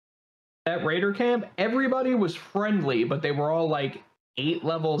 That Raider camp, everybody was friendly, but they were all like 8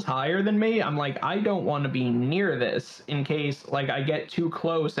 levels higher than me. I'm like, I don't want to be near this in case like I get too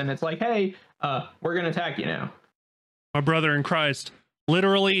close and it's like, hey, we're gonna attack you now. My brother in Christ,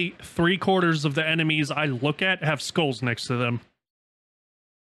 literally 3/4 of the enemies I look at have skulls next to them.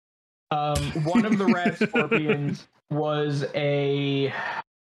 One of the rat scorpions was a,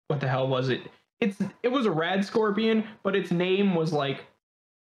 what the hell was it? It was a rad scorpion, but its name was like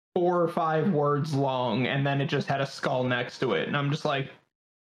 4 or 5 words long, and then it just had a skull next to it. And I'm just like,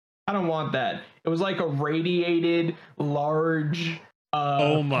 I don't want that. It was like a radiated, large,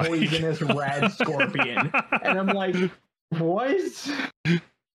 poisonous rad scorpion. And I'm like, what?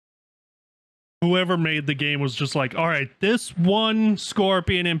 Whoever made the game was just like, all right, this one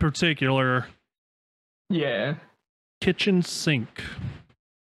scorpion in particular. Yeah. Kitchen sink.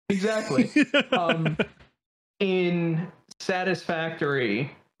 Exactly. In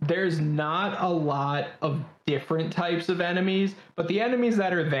Satisfactory, there's not a lot of different types of enemies, but the enemies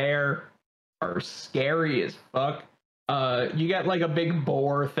that are there are scary as fuck. You get like a big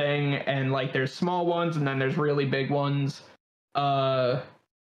boar thing, and like there's small ones, and then there's really big ones.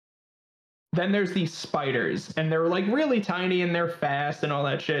 Then there's these spiders, and they're like really tiny and they're fast and all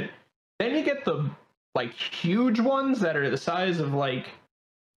that shit. Then you get the like huge ones that are the size of like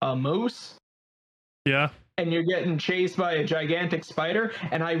a moose. Yeah. And you're getting chased by a gigantic spider,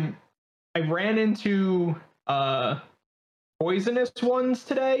 and I ran into poisonous ones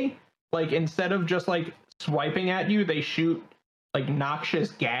today. Like instead of just like swiping at you, they shoot like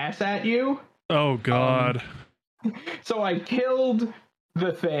noxious gas at you. Oh god. So I killed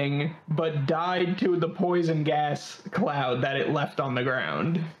the thing, but died to the poison gas cloud that it left on the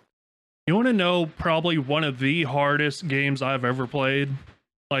ground. You want to know probably one of the hardest games I've ever played?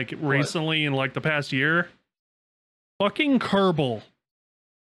 Like recently in like the past year? Fucking Kerbal.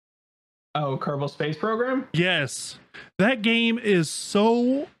 Oh, Kerbal Space Program? Yes. That game is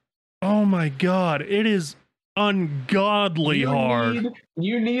so... Oh my god. It is ungodly hard.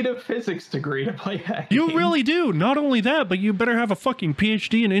 You need a physics degree to play that game. You really do. Not only that, but you better have a fucking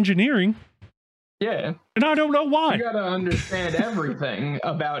PhD in engineering. Yeah. And I don't know why. You gotta understand everything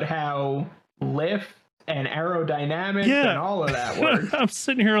about how lift and aerodynamics and all of that works. I'm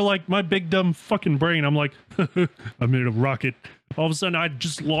sitting here like my big dumb fucking brain. I'm like, I made a rocket. All of a sudden I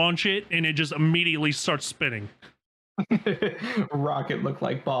just launch it and it just immediately starts spinning. Rocket looked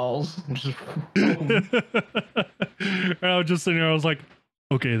like balls. Just I was just sitting there. I was like,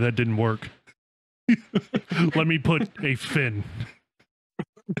 okay, that didn't work. Let me put a fin.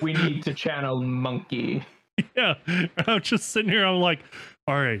 We need to channel monkey. Yeah. I was just sitting here. I'm like,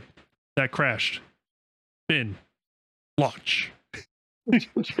 all right, that crashed. Fin. Launch.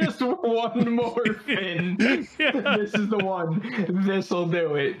 Just one more fin. Yeah. This is the one. This'll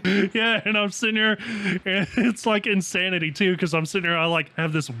do it. Yeah, and I'm sitting here, and it's like insanity too, because I'm sitting here, I like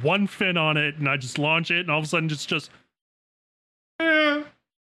have this one fin on it, and I just launch it, and all of a sudden it's just. And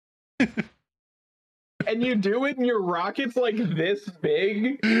and you do it, and your rocket's like this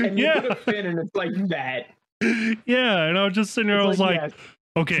big, and you put a fin, and it's like that. Yeah, and I was just sitting there. I was like, yes,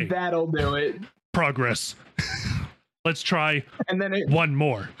 okay, that'll do it. Progress. Let's try and then one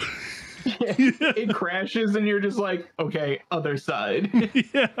more. It crashes, and you're just like, okay, other side.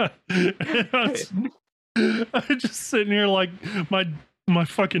 Yeah. I'm just sitting here like my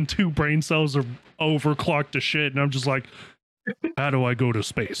fucking 2 brain cells are overclocked to shit, and I'm just like, how do I go to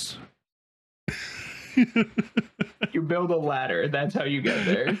space? You build a ladder. That's how you get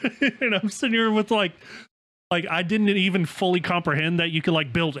there. And I'm sitting here with like I didn't even fully comprehend that you could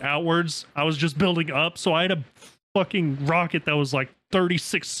like build outwards. I was just building up, so I had a fucking rocket that was like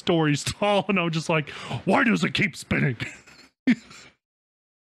 36 stories tall, and I was just like, why does it keep spinning?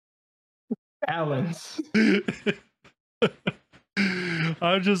 Balance.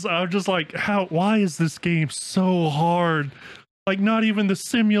 I'm just like, why is this game so hard? Like, not even the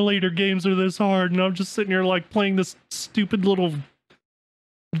simulator games are this hard, and I'm just sitting here like playing this stupid little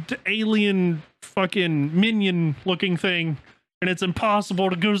alien fucking minion looking thing, and it's impossible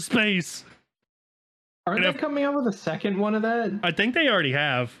to go to space. Aren't they coming out with a second one of that? I think they already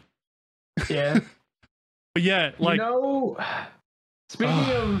have. Yeah. But yeah, like, you know,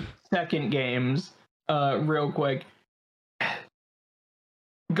 speaking of second games, real quick,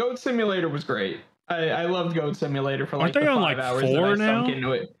 Goat Simulator was great. I loved Goat Simulator for like the 5 hours that I sunk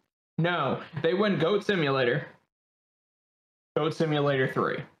into it. No, they went Goat Simulator, Goat Simulator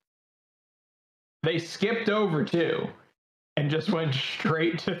 3. They skipped over 2 and just went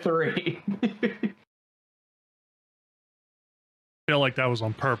straight to 3. I feel like that was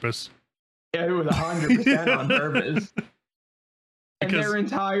on purpose. Yeah, it was 100% on purpose. And their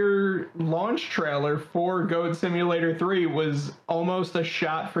entire launch trailer for Goat Simulator 3 was almost a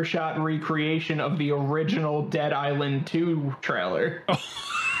shot-for-shot recreation of the original Dead Island 2 trailer.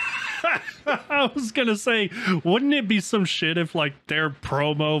 I was gonna say, wouldn't it be some shit if like their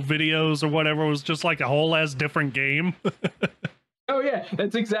promo videos or whatever was just like a whole ass different game? Oh yeah,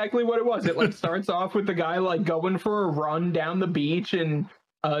 that's exactly what it was. It like starts off with the guy like going for a run down the beach, and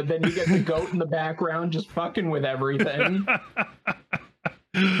then you get the goat in the background just fucking with everything.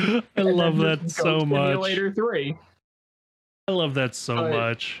 I love that so much. Simulator 3. I love that so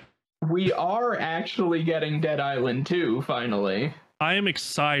much. We are actually getting Dead Island 2 finally. I am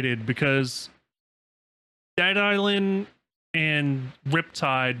excited because Dead Island and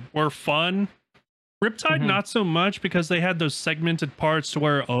Riptide were fun. Riptide not so much, because they had those segmented parts to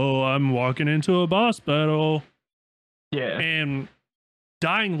where, oh, I'm walking into a boss battle. Yeah. And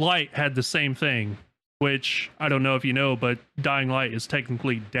Dying Light had the same thing, which I don't know if you know, but Dying Light is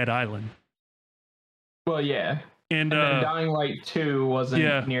technically Dead Island. Well, yeah. And then Dying Light 2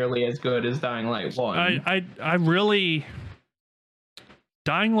 wasn't nearly as good as Dying Light 1. I really...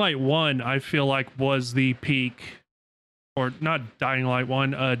 Dying Light 1, I feel like, was the peak. Or not Dying Light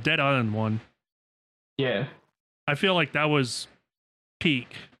 1, Dead Island 1. Yeah. I feel like that was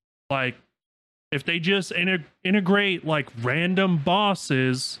peak. Like, if they just integrate, like, random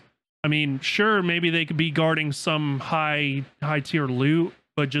bosses... I mean, sure, maybe they could be guarding some high tier loot,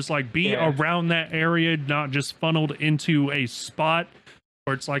 but just like be around that area, not just funneled into a spot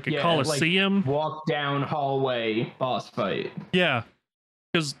where it's like a coliseum. Like walk down hallway boss fight. Yeah,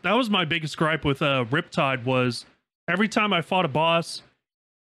 because that was my biggest gripe with Riptide, was every time I fought a boss,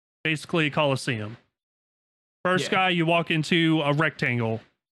 basically a coliseum. First guy you walk into, a rectangle.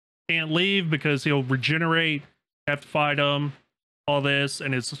 Can't leave because he'll regenerate, have to fight him, all this,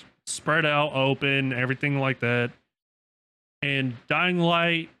 and it's spread out, open, everything like that. And Dying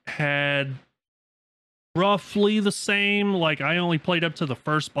Light had roughly the same. Like, I only played up to the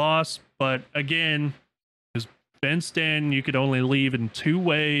first boss, but again, is fenced in. You could only leave in 2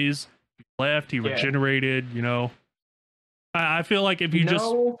 ways. He left, he regenerated, you know. I feel like if you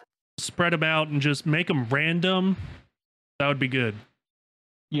just spread them out and just make them random, that would be good.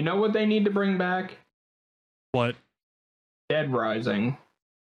 You know what they need to bring back? What? Dead Rising.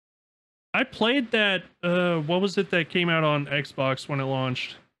 I played that, what was it that came out on Xbox when it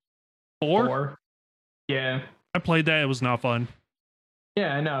launched? 4? Yeah. I played that, it was not fun.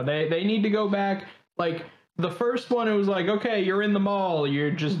 Yeah, I know. They need to go back. Like, the first one, it was like, okay, you're in the mall,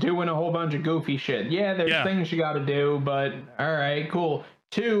 you're just doing a whole bunch of goofy shit. Yeah, there's things you gotta do, but alright, cool.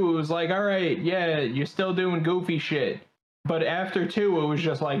 2, it was like, alright, yeah, you're still doing goofy shit. But after 2, it was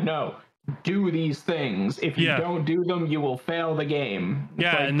just like, no. Do these things. If you don't do them, you will fail the game.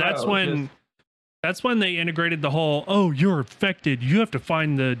 Yeah, like, and that's when they integrated the whole, oh, you're infected, you have to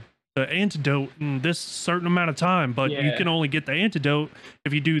find the antidote in this certain amount of time, but you can only get the antidote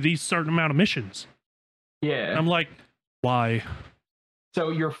if you do these certain amount of missions. Yeah. I'm like, why? So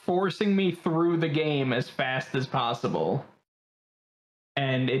you're forcing me through the game as fast as possible.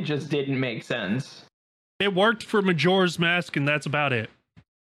 And it just didn't make sense. It worked for Majora's Mask, and that's about it.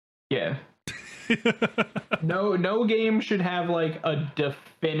 Yeah. No game should have like a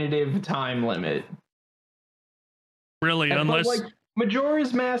definitive time limit. Really, unless like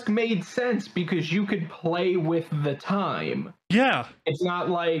Majora's Mask made sense because you could play with the time. Yeah. It's not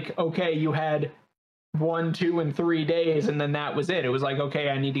like, okay, you had 1, 2, and 3 days, and then that was it. It was like, okay,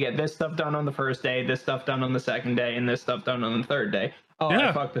 I need to get this stuff done on the first day, this stuff done on the second day, and this stuff done on the third day. Oh, yeah.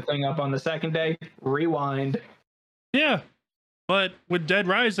 I fucked the thing up on the second day. Rewind. Yeah. But with Dead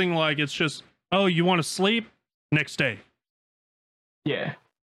Rising, like, it's just, oh, you want to sleep? Next day. Yeah.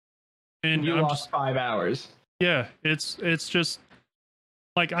 And you lost 5 hours. Yeah, it's just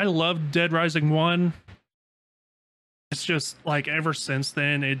like, I love Dead Rising 1. It's just like ever since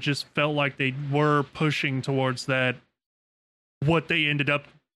then, it just felt like they were pushing towards that. What they ended up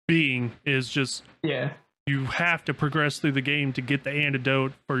being is just, you have to progress through the game to get the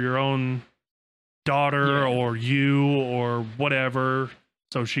antidote for your own daughter or you or whatever,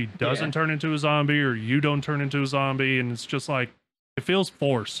 so she doesn't turn into a zombie or you don't turn into a zombie. And it's just like, it feels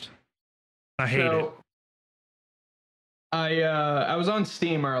forced. I hate it. I was on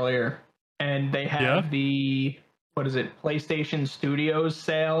Steam earlier, and they have the, what is it, PlayStation Studios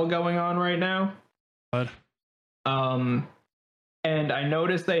sale going on right now. What? And I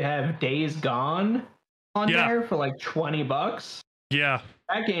noticed they have Days Gone on there for like $20. Yeah.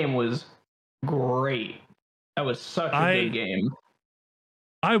 That game was great. That was such a good game.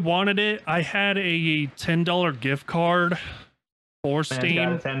 I wanted it. I had a $10 gift card for Steam.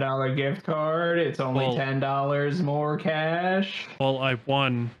 Got a $10 gift card. It's only $10 more cash. Well, I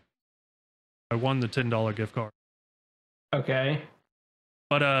won the $10 gift card. Okay.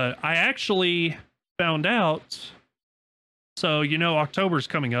 But I actually found out. So, October's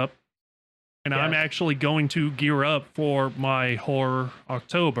coming up, and I'm actually going to gear up for my horror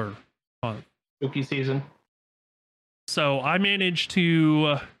October month. Spooky season. So I managed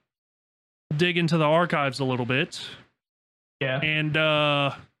to dig into the archives a little bit. Yeah. And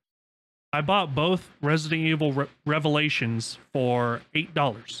I bought both Resident Evil Revelations for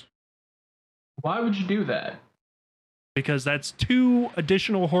 $8. Why would you do that? Because that's 2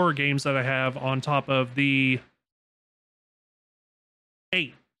 additional horror games that I have on top of the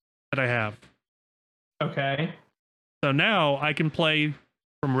 8 that I have. Okay. So now I can play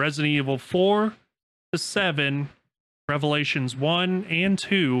from Resident Evil 4 to 7, Revelations 1 and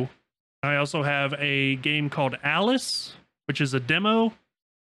 2. I also have a game called Alice, which is a demo. It's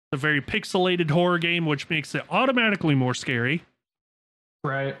a very pixelated horror game, which makes it automatically more scary.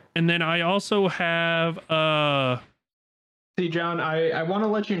 Right. And then I also have See, John, I want to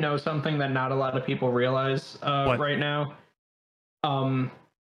let you know something that not a lot of people realize right now.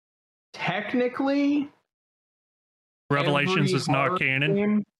 Technically, Revelations is not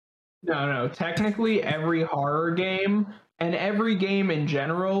canon. No. Technically, every horror game and every game in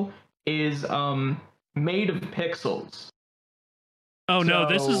general is made of pixels. Oh, no,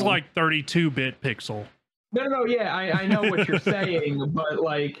 this is like 32-bit pixel. No, yeah, I know what you're saying, but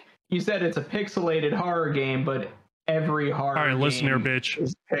like you said, it's a pixelated horror game, but every horror game listen here, bitch.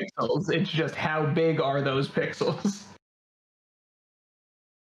 is pixels. It's just how big are those pixels?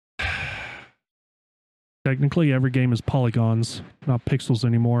 Technically, every game is polygons, not pixels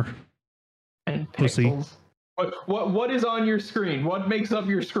anymore. And pixels. What is on your screen? What makes up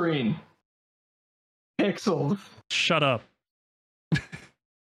your screen? Pixels. Shut up.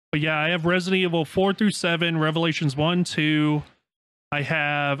 But yeah, I have Resident Evil 4 through 7, Revelations 1, 2. I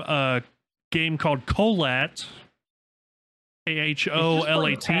have a game called Colat.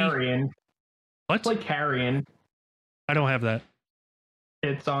 Aholat. What? It's like Carrion. I don't have that.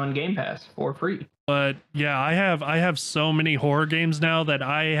 It's on Game Pass for free. But yeah, I have so many horror games now that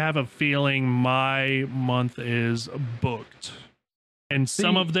I have a feeling my month is booked. And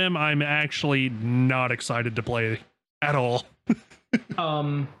some of them I'm actually not excited to play at all.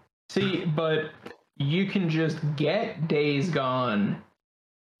 But you can just get Days Gone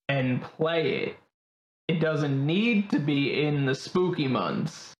and play it. It doesn't need to be in the spooky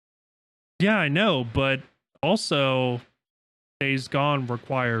months. Yeah, I know, but also Days Gone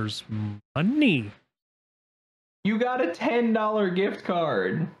requires money. You got a $10 gift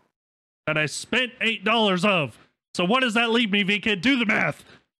card that I spent $8 of. So what does that leave me, VKid? Do the math.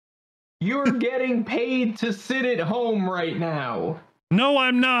 You're getting paid to sit at home right now. No,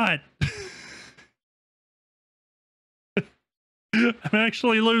 I'm not. I'm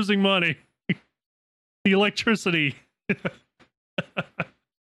actually losing money. The electricity.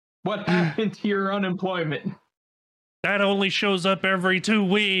 What happened to your unemployment? That only shows up every 2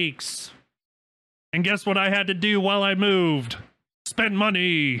 weeks. And guess what I had to do while I moved? Spend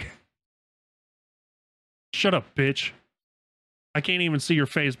money. Shut up, bitch. I can't even see your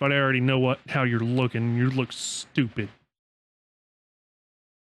face, but I already know how you're looking. You look stupid.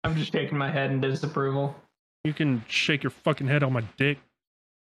 I'm just shaking my head in disapproval. You can shake your fucking head on my dick.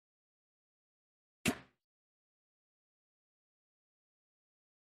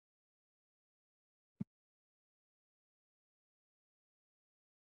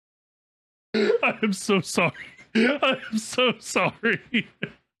 I am so sorry. I am so sorry.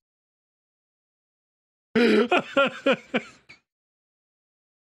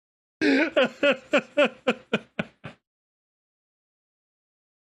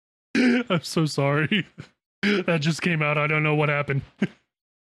 I'm so sorry. That just came out. I don't know what happened.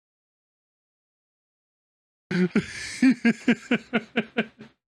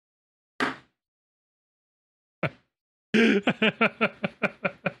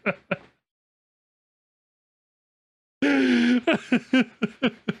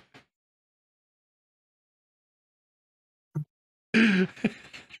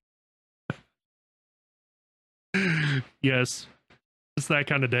 Yes, it's that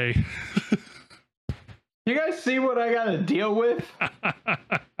kind of day. You guys see what I gotta deal with?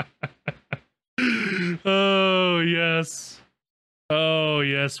 Oh, yes. Oh,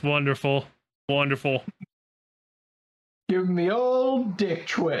 yes. Wonderful. Wonderful. Give him the old dick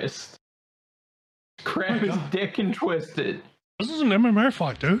twist. Grab his dick and twist it. This is an MMA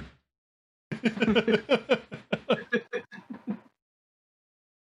fight, dude.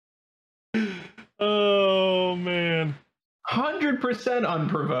 Oh, man. 100%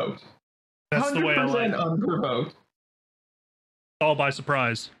 unprovoked. That's the way I like it. 100% unprovoked. All by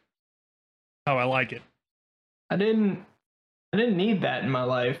surprise. How I like it. I didn't need that in my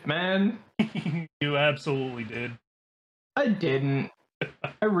life, man. You absolutely did. I didn't.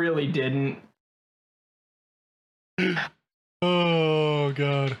 I really didn't. Oh,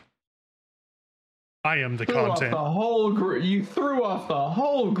 God. I am the content. You threw off the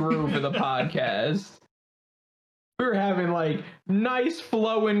whole groove of the podcast. We were having like nice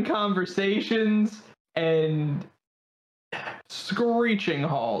flowing conversations and screeching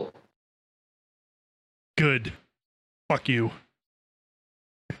halt. Good. Fuck you.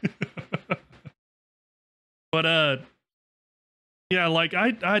 But yeah, like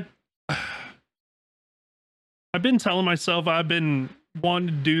I've been telling myself I've been wanting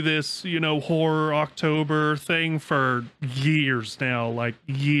to do this, horror October thing for years now, like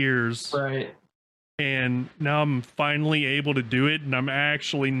years. Right. And now I'm finally able to do it, and I'm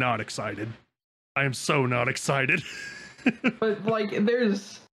actually not excited. I am so not excited. But like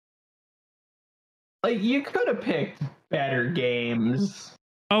there's like you could have picked better games.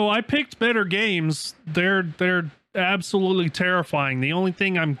 Oh, I picked better games. They're absolutely terrifying. The only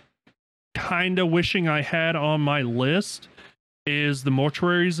thing I'm kind of wishing I had on my list is the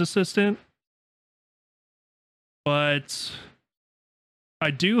Mortuary's Assistant. But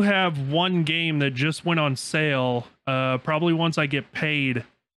I do have one game that just went on sale, probably once I get paid.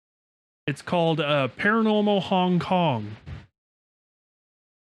 It's called Paranormal Hong Kong.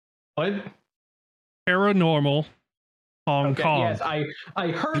 What? Paranormal Hong Kong. Yes, I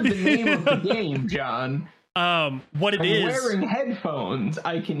heard the name of the game, John. What it is, wearing headphones,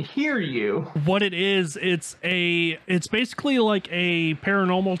 I can hear you. What it is, it's basically like a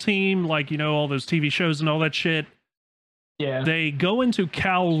paranormal team, like all those TV shows and all that shit. Yeah. They go into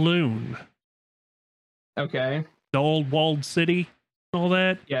Kowloon. Okay. The old walled city, all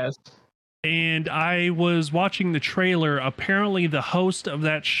that. Yes. And I was watching the trailer. Apparently the host of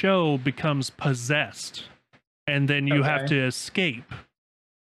that show becomes possessed, and then you have to escape.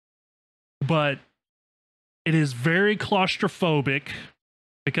 But it is very claustrophobic,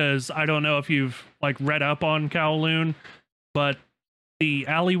 because I don't know if you've like read up on Kowloon, but the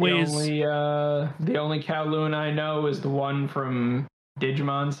alleyways. The only Kowloon I know is the one from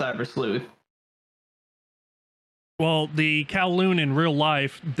Digimon Cyber Sleuth. Well, the Kowloon in real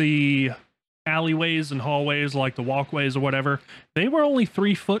life, the alleyways and hallways, like the walkways or whatever, they were only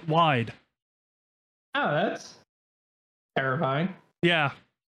 3 foot wide. Oh, that's terrifying. Yeah.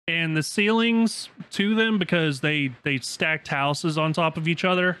 And the ceilings to them, because they stacked houses on top of each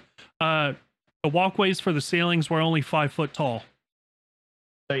other, the walkways for the ceilings were only 5 foot tall.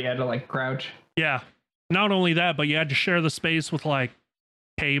 So you had to like crouch. Yeah. Not only that, but you had to share the space with like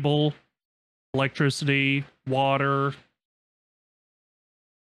cable, electricity, water.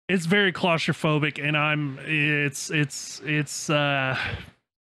 It's very claustrophobic, and it's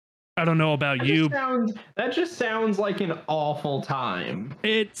I don't know about you. That just sounds like an awful time.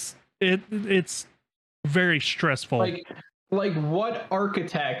 It's very stressful. Like what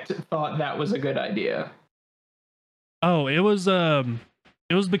architect thought that was a good idea? Oh, it was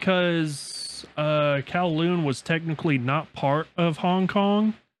because Kowloon was technically not part of Hong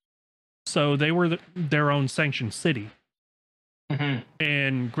Kong, so they were their own sanctioned city. Mm-hmm.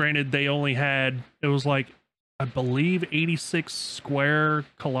 And granted, they only had, it was like, I believe 86 square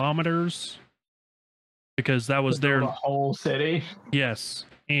kilometers, because that was their the whole city. Yes,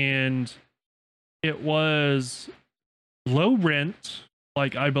 and it was low rent.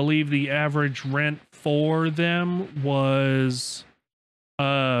 Like, I believe the average rent for them was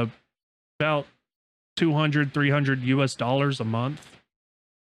about 200, 300 US dollars a month.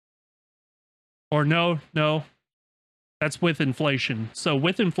 Or no, that's with inflation. So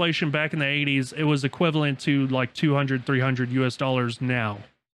with inflation back in the 80s, it was equivalent to like 200, 300 US dollars now.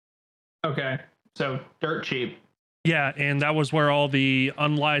 Okay, so dirt cheap. Yeah, and that was where all the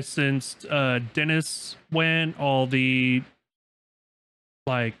unlicensed dentists went, all the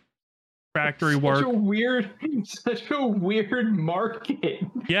like factory such work. Such a weird market.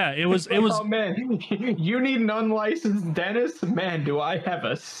 Yeah, it was. Oh man, you need an unlicensed dentist? Man, do I have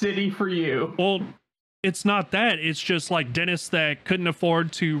a city for you. Well, it's not that. It's just like dentists that couldn't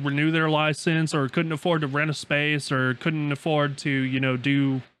afford to renew their license, or couldn't afford to rent a space, or couldn't afford to, you know,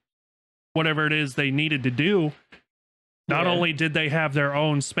 do whatever it is they needed to do. Not only did they have their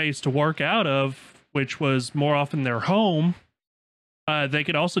own space to work out of, which was more often their home, they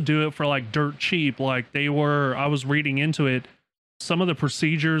could also do it for like dirt cheap. Like I was reading into it, some of the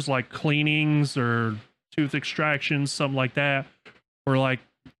procedures like cleanings or tooth extractions, something like that, were like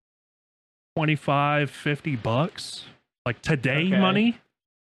 25, 50 bucks. Like today money.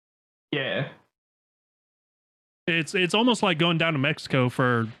 Yeah. It's almost like going down to Mexico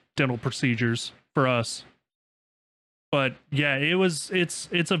for dental procedures for us. But yeah, it's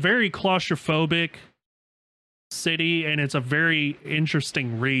a very claustrophobic city, and it's a very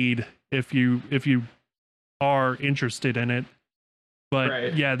interesting read if you are interested in it.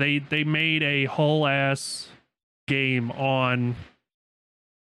 But yeah, they made a whole ass game on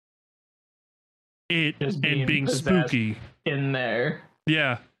it just and being spooky in there.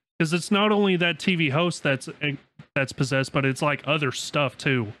 Yeah, because it's not only that TV host that's possessed, but it's like other stuff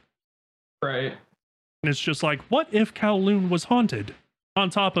too. Right. And it's just like, what if Kowloon was haunted? On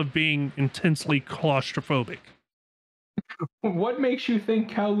top of being intensely claustrophobic. What makes you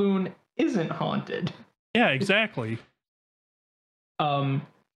think Kowloon isn't haunted? Yeah, exactly.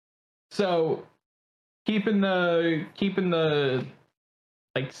 So keeping the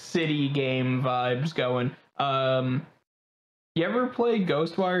like city game vibes going. You ever play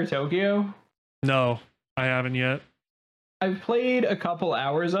Ghostwire Tokyo? No, I haven't yet. I've played a couple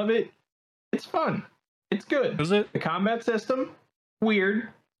hours of it. It's fun. It's good. Is it? The combat system, weird.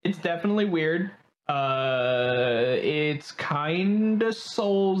 It's definitely weird. It's kinda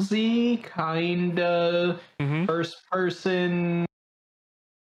Soulsy, kinda first person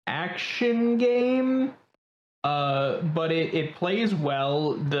action game. But it plays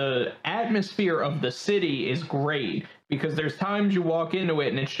well. The atmosphere of the city is great, because there's times you walk into it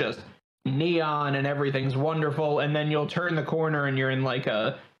and it's just neon and everything's wonderful, and then you'll turn the corner and you're in like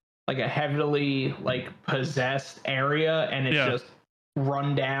a heavily like possessed area, and it's just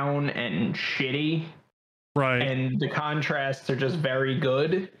run down and shitty. Right. And the contrasts are just very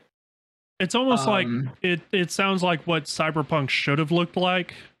good. It's almost like it sounds like what Cyberpunk should have looked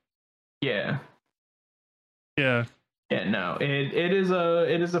like. Yeah. Yeah. Yeah, no. It is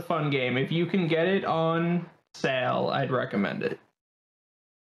a fun game. If you can get it on sale, I'd recommend it.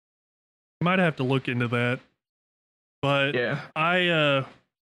 Might have to look into that. But yeah,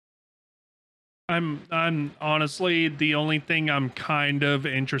 I'm honestly, the only thing I'm kind of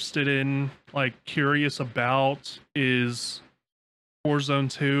interested in, like curious about, is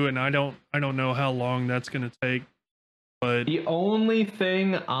Warzone 2, and I don't know how long that's gonna take. But the only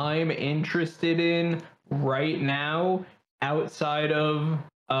thing I'm interested in right now, outside of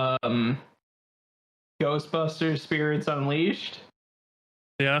Ghostbusters Spirits Unleashed,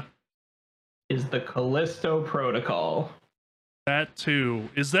 is the Callisto Protocol. That too.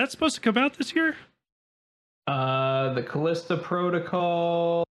 Is that supposed to come out this year? The Callisto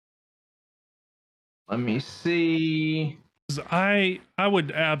Protocol. Let me see. I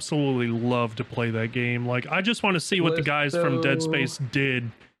would absolutely love to play that game. Like, I just want to see what the guys from Dead Space did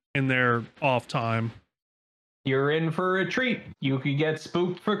in their off time. You're in for a treat. You could get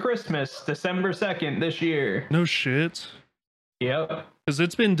spooked for Christmas, December 2nd this year. No shit. Yep. Because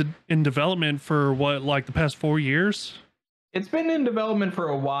it's been in development for what, like the past 4 years? It's been in development for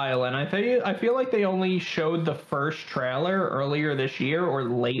a while, and I feel like they only showed the first trailer earlier this year or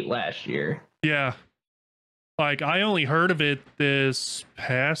late last year. Yeah. Like, I only heard of it this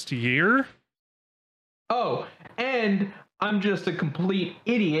past year. Oh, and I'm just a complete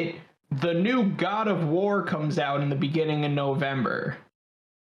idiot. The new God of War comes out in the beginning of November.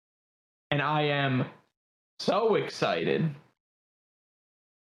 And I am so excited.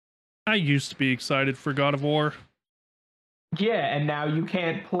 I used to be excited for God of War. Yeah, and now you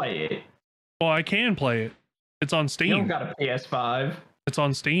can't play it. Well, I can play it. It's on Steam. You don't got a PS5. It's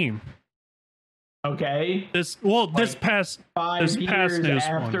on Steam. Okay. This past 5 years news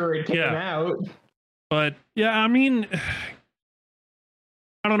after one. it came out. But yeah, I mean,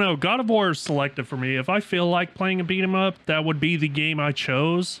 I don't know. God of War is selective for me. If I feel like playing a beat 'em up, that would be the game I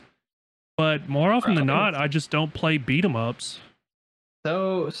chose. But more often than not, I just don't play beat 'em ups.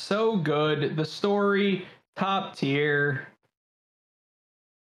 So good. The story, top tier.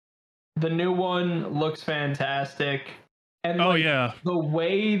 The new one looks fantastic. And the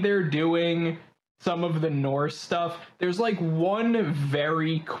way they're doing some of the Norse stuff, there's like one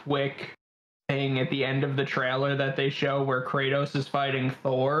very quick thing at the end of the trailer that they show where Kratos is fighting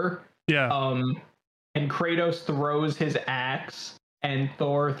Thor. Yeah. And Kratos throws his axe and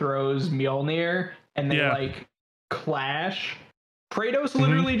Thor throws Mjolnir and they like clash. Kratos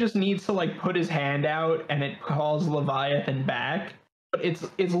literally just needs to like put his hand out and it calls Leviathan back. But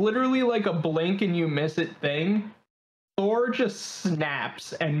it's literally like a blink and you miss it thing. Thor just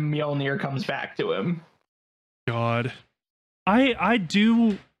snaps and Mjolnir comes back to him. God. I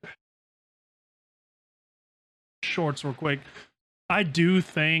do shorts real quick. I do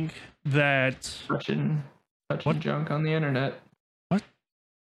think that touching junk on the internet. What?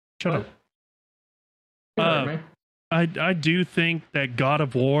 Shut up. I do think that God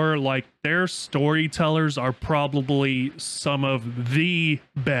of War, like, their storytellers are probably some of the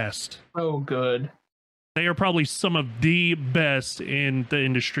best. Oh, good. They are probably some of the best in the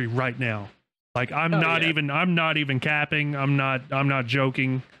industry right now. Like, I'm not even capping. I'm not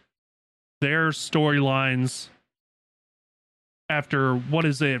joking. Their storylines after, what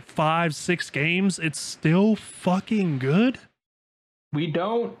is it, 5-6 games, it's still fucking good. We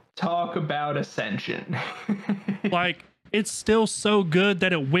don't talk about Ascension. Like, it's still so good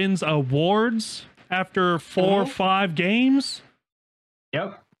that it wins awards after 4 or 5 games.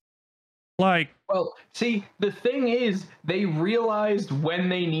 Yep. Like, well, see, the thing is, they realized when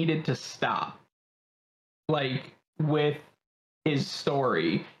they needed to stop. Like, with his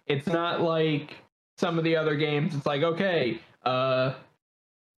story. It's not like some of the other games. It's like, okay,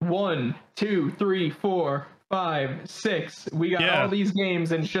 1, 2, 3, 4, 5, 6. We got all these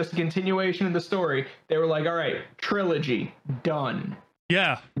games and it's just a continuation of the story. They were like, all right, trilogy, done.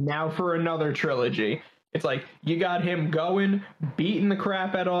 Yeah. Now for another trilogy. It's like, you got him going, beating the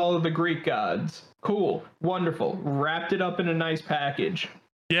crap out of all of the Greek gods. Cool. Wonderful. Wrapped it up in a nice package.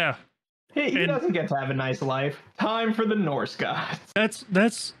 Yeah. He doesn't get to have a nice life. Time for the Norse gods.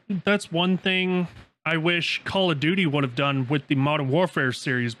 That's one thing I wish Call of Duty would have done with the Modern Warfare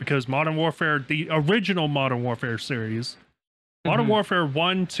series, because Modern Warfare, the original Modern Warfare series, Modern Warfare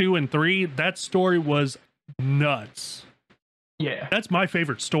 1, 2, and 3, that story was nuts. Yeah. That's my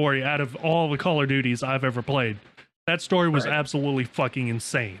favorite story out of all the Call of Duties I've ever played. That story was absolutely fucking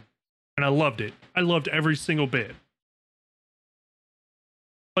insane. And I loved it. I loved every single bit.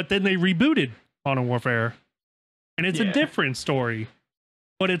 But then they rebooted Modern Warfare. And it's a different story.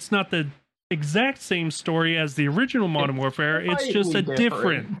 But it's not the exact same story as the original Modern Warfare. It's just a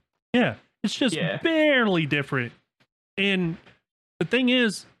different. Yeah. It's just barely different. And the thing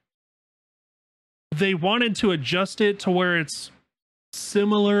is, they wanted to adjust it to where it's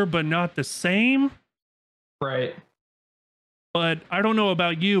similar but not the same. Right. But I don't know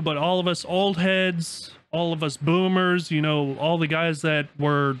about you, but all of us old heads, all of us boomers, you know, all the guys that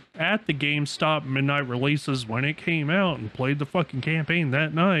were at the GameStop midnight releases when it came out and played the fucking campaign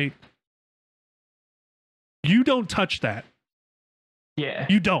that night, you don't touch that. Yeah.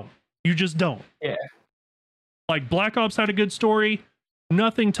 You don't. You just don't. Yeah. Like, Black Ops had a good story.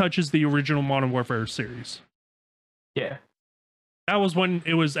 Nothing touches the original Modern Warfare series. Yeah. That was when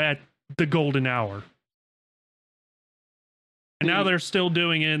it was at the golden hour. And now they're still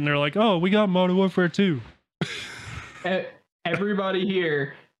doing it, and they're like, oh, we got Modern Warfare 2. Everybody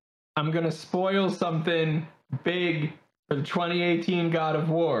here, I'm going to spoil something big for the 2018 God of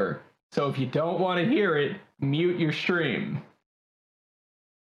War. So if you don't want to hear it, mute your stream.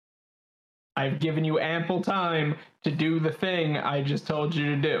 I've given you ample time to do the thing I just told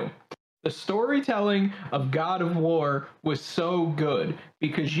you to do. The storytelling of God of War was so good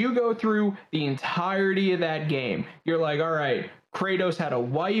because you go through the entirety of that game. You're like, all right, Kratos had a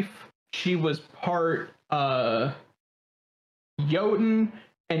wife. She was part Jotun,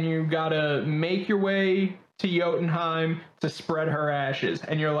 and you gotta make your way to Jotunheim to spread her ashes.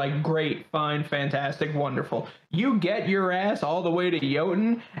 And you're like, great, fine, fantastic, wonderful. You get your ass all the way to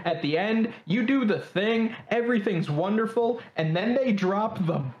Jotun. At the end, you do the thing, everything's wonderful, and then they drop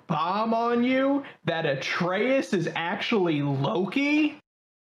the bomb on you that Atreus is actually Loki.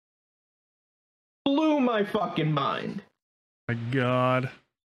 Blew my fucking mind. My God.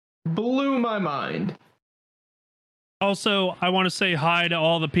 Blew my mind. Also, I want to say hi to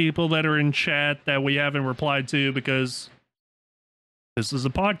all the people that are in chat that we haven't replied to because this is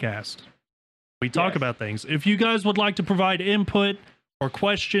a podcast. We talk about things. If you guys would like to provide input or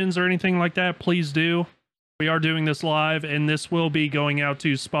questions or anything like that, please do. We are doing this live, and this will be going out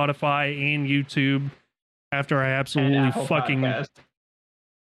to Spotify and YouTube after I absolutely fucking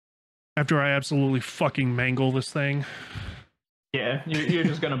mangle this thing. Yeah, you're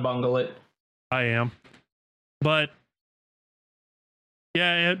just gonna bungle it. I am. But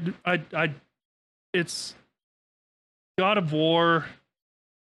yeah, it's God of War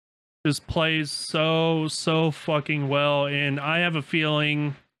just plays so fucking well, and I have a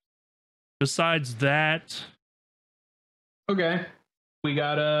feeling besides that. Okay. We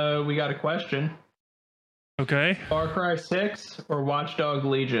got a question. Okay. Far Cry 6 or Watch Dogs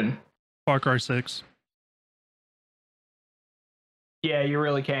Legion? Far Cry 6. Yeah, you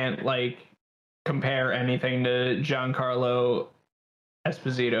really can't like compare anything to Giancarlo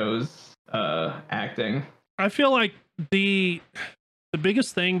Esposito's acting. I feel like the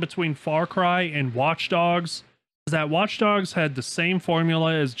biggest thing between Far Cry and Watch Dogs is that Watch Dogs had the same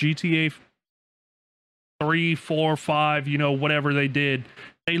formula as GTA 3, 4, 5, you know, whatever they did.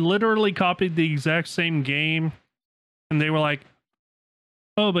 They literally copied the exact same game, and they were like,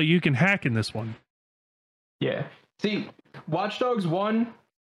 oh, but you can hack in this one. Yeah. See, Watch Dogs 1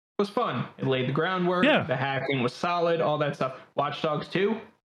 was fun. It laid the groundwork. Yeah. The hacking was solid, all that stuff. Watch Dogs 2,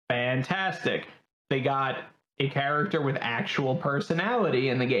 fantastic. They got a character with actual personality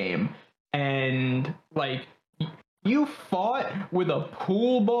in the game. And, like, you fought with a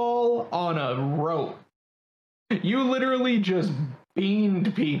pool ball on a rope. You literally just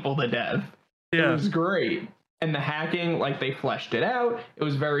beamed people to death. Yeah. It was great. And the hacking, like, they fleshed it out. It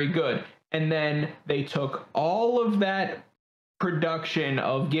was very good. And then they took all of that production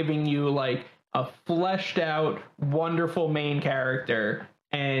of giving you, like, a fleshed out, wonderful main character.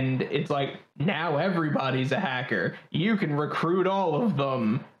 And it's like, now everybody's a hacker. You can recruit all of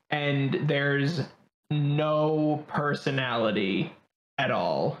them. And there's no personality at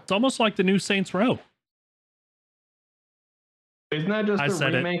all. It's almost like the new Saints Row. Isn't that just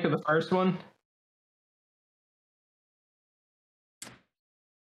a remake of the first one?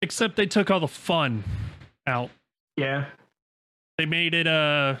 Except they took all the fun out. Yeah. They made it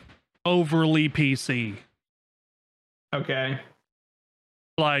overly PC. Okay.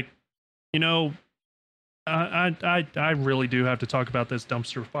 Like, you know, I really do have to talk about this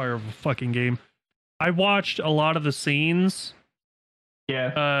dumpster fire of a fucking game. I watched a lot of the scenes.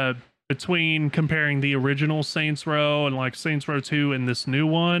 Yeah. Between comparing the original Saints Row and like Saints Row 2 and this new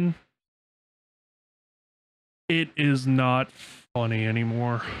one. It is not funny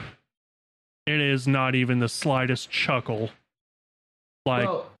anymore. It is not even the slightest chuckle. Like,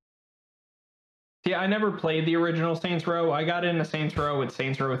 well, see, I never played the original Saints Row. I got into Saints Row with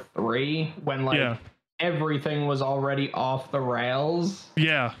Saints Row 3 when like everything was already off the rails.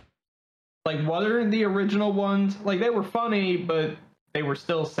 Yeah. Like, whether the original ones, like, they were funny, but they were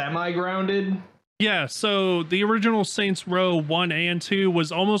still semi-grounded. Yeah, so the original Saints Row 1 and 2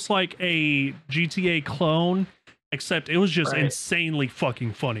 was almost like a GTA clone, except it was just insanely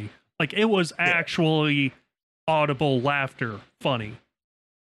fucking funny. Like, it was actually audible laughter funny.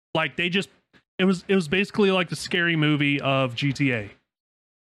 Like, they just, it was basically like the Scary Movie of GTA.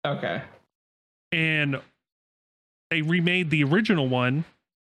 Okay. And they remade the original one.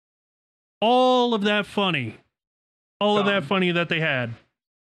 All of that funny, of that funny that they had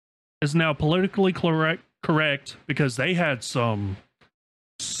is now politically correct because they had some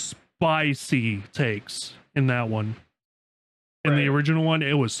spicy takes in that one. In the original one,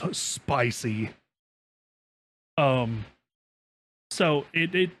 it was spicy. So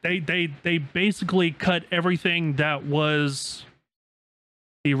they basically cut everything that was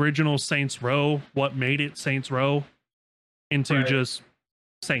the original Saints Row, what made it Saints Row, into just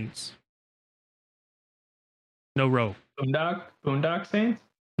Saints. No row. Boondock Saints?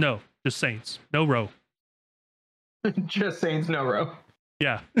 No, just Saints. No row. Just Saints, no row.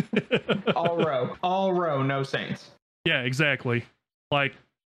 Yeah. All row, no Saints. Yeah, exactly. Like,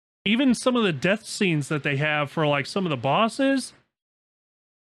 even some of the death scenes that they have for like some of the bosses,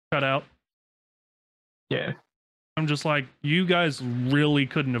 cut out. Yeah. I'm just like, you guys really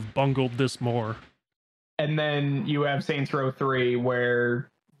couldn't have bungled this more. and then you have Saints Row 3 where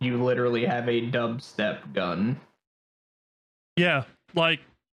you literally have a dubstep gun. Yeah, like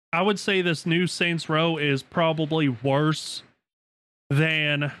I would say this new Saints Row is probably worse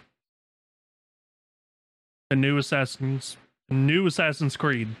than the new Assassin's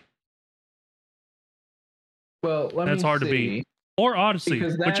Creed. Well, that's hard to beat. Or Odyssey,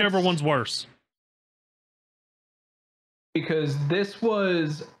 whichever one's worse. Because this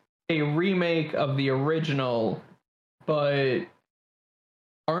was a remake of the original, but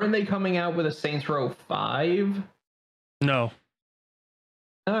aren't they coming out with a Saints Row 5? No.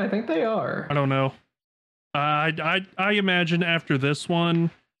 No, I think they are. I don't know. I imagine after this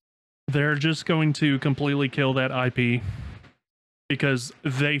one, they're just going to completely kill that IP because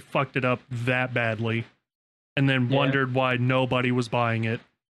they fucked it up that badly and then wondered why nobody was buying it.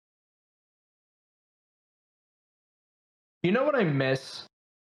 You know what I miss?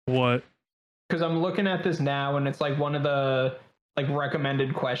 What? Because I'm looking at this now and it's like one of the like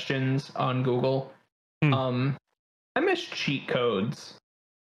recommended questions on Google. I miss cheat codes.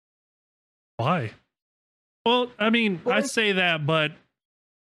 Why? Well, I mean, I say that, but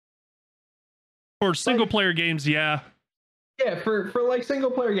for single player games, yeah. Yeah, for like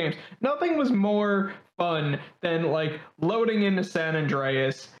single player games, nothing was more fun than like loading into San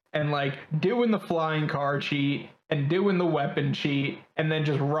Andreas and like doing the flying car cheat and doing the weapon cheat and then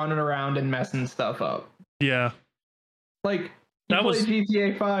just running around and messing stuff up. Yeah. Like you play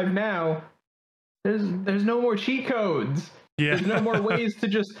GTA 5 now, there's no more cheat codes. Yeah. There's no more ways to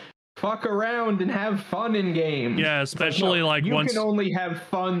just fuck around and have fun in games. Yeah, especially like you once can only have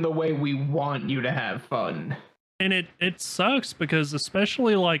fun the way we want you to have fun. And it sucks because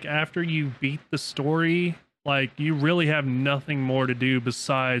especially like after you beat the story, like you really have nothing more to do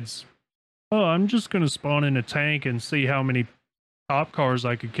besides, oh, I'm just gonna spawn in a tank and see how many cop cars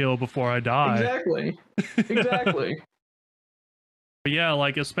I could kill before I die. Exactly. But yeah,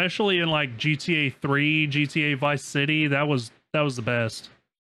 like especially in like GTA 3, GTA Vice City, that was the best.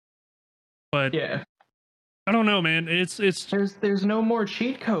 But yeah, I don't know, man. It's there's no more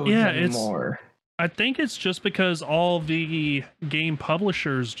cheat codes anymore. I think it's just because all the game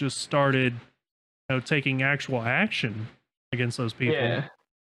publishers just started, taking actual action against those people.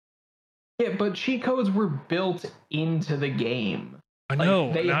 Yeah, but cheat codes were built into the game. I know.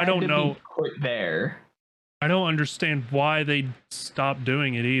 Like, I don't know. Put there. I don't understand why they stopped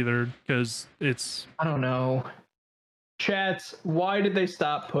doing it either, because it's... I don't know. Chats, why did they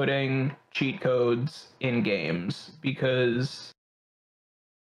stop putting cheat codes in games? Because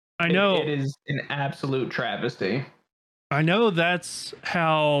I know it is an absolute travesty. I know that's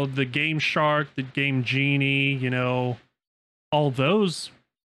how the Game Shark, the Game Genie, all those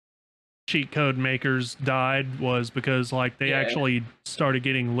cheat code makers died was because like they actually started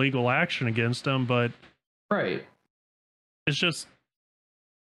getting legal action against them, but right. It's just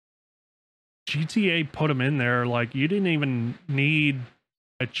GTA put them in there. Like you didn't even need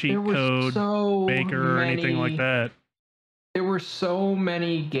a cheat code maker or anything like that. There were so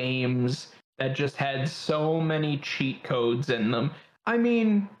many games that just had so many cheat codes in them. I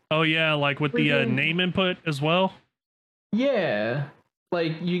mean, oh yeah, like with the name input as well. Yeah,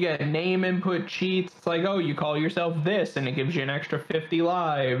 like you get name input cheats. It's like, oh, you call yourself this, and it gives you an extra 50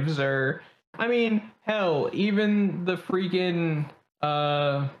 lives. Or, I mean, hell, even the freaking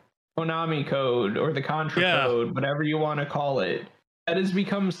Konami code or the Contra code, whatever you want to call it, that has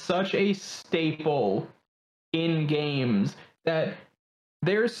become such a staple in games that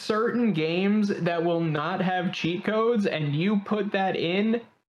there's certain games that will not have cheat codes, and you put that in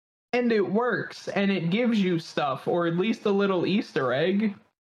and it works and it gives you stuff, or at least a little Easter egg.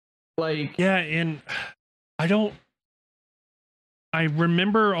 Like, yeah, and I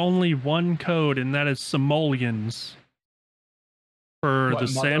remember only one code, and that is simoleons for the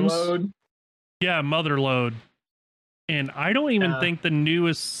Sims. Yeah, Motherload. And I don't even think the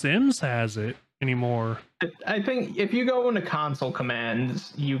newest Sims has it anymore. I think if you go into console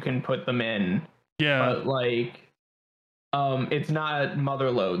commands, you can put them in. Yeah. But like, it's not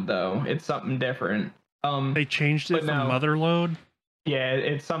Motherload though. It's something different. They changed it from Motherload? Yeah,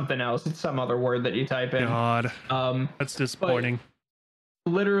 it's something else. It's some other word that you type in. God. That's disappointing.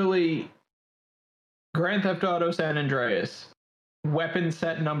 Literally, Grand Theft Auto San Andreas, weapon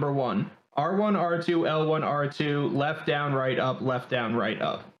set number 1. R1, R2, L1, R2, left down, right up, left down, right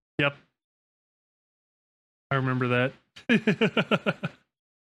up. Yep. I remember that.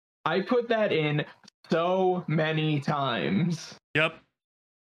 I put that in so many times. Yep.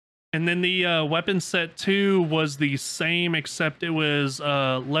 And then the weapon set 2 was the same, except it was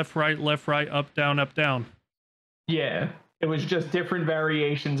left, right, up, down, up, down. Yeah. It was just different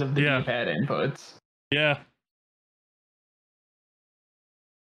variations of the D-pad inputs. Yeah.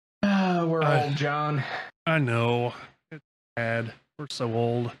 We're old, John. I know. It's bad. We're so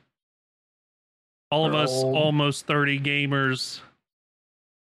old. All of We're us old. almost 30 gamers.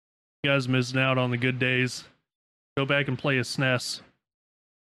 You guys missing out on the good days. Go back and play a SNES.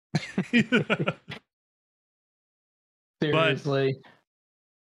 Seriously.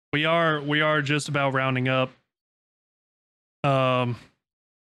 But we are just about rounding up. You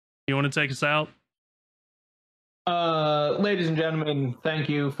want to take us out? Ladies and gentlemen, thank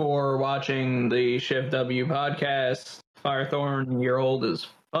you for watching the Shift W podcast. Firethorn, you're old as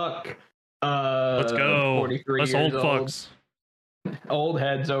fuck. Let's go. 43 Us years old fucks. Old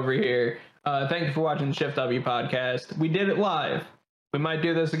heads over here. Thank you for watching the Shift W podcast. We did it live. We might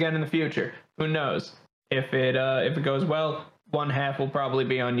do this again in the future. Who knows? If it goes well, one half will probably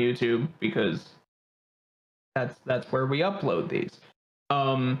be on YouTube because that's where we upload these.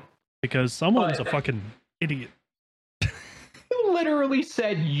 Because someone's a fucking idiot. You literally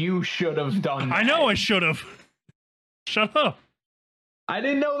said you should have done that. I know I should have. Shut up. I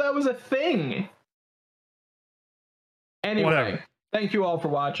didn't know that was a thing. Anyway, Whatever. Thank you all for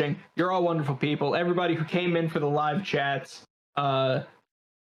watching. You're all wonderful people. Everybody who came in for the live chats, you're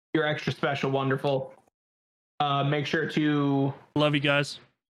extra special, wonderful. Make sure to Love you guys.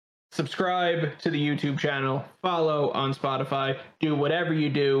 subscribe to the YouTube channel, follow on Spotify, do whatever you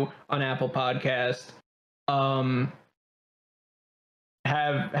do on Apple Podcasts.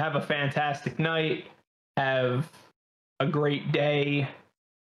 Have a fantastic night. Have a great day.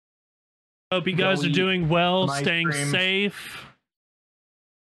 Hope you guys are doing well, my staying streams. safe,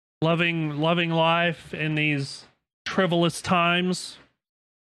 loving life in these frivolous times.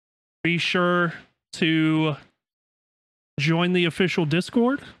 Be sure to join the official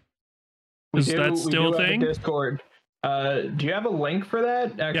Discord. Is that still a thing? Discord. Do you have a link for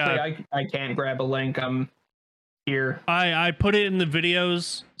that? Actually, Yeah. I can't grab a link. I'm here. I put it in the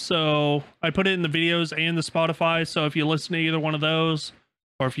videos, so I put it in the videos and the Spotify. So if you listen to either one of those,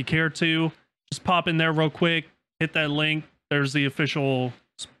 or if you care to, just pop in there real quick, hit that link. There's the official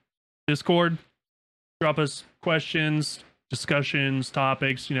Discord. Drop us questions, discussions,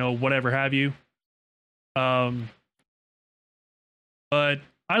 topics, whatever have you. But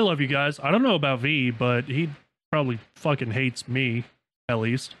I love you guys. I don't know about V, but he probably fucking hates me, at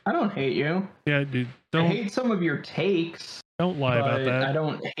least. I don't hate you. Yeah, dude. I hate some of your takes. Don't lie about but that. I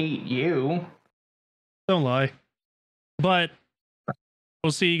don't hate you. Don't lie. But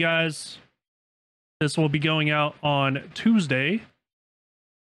we'll see you guys. This will be going out on Tuesday.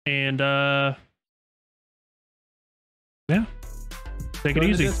 And yeah. Take Go it to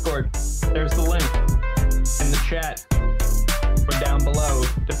easy. Discord. There's the link in the chat or down below,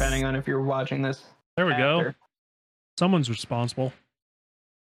 depending on if you're watching this. There we go. after. Someone's responsible.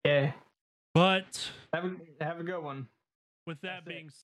 Yeah. But Have a good one. with that being said,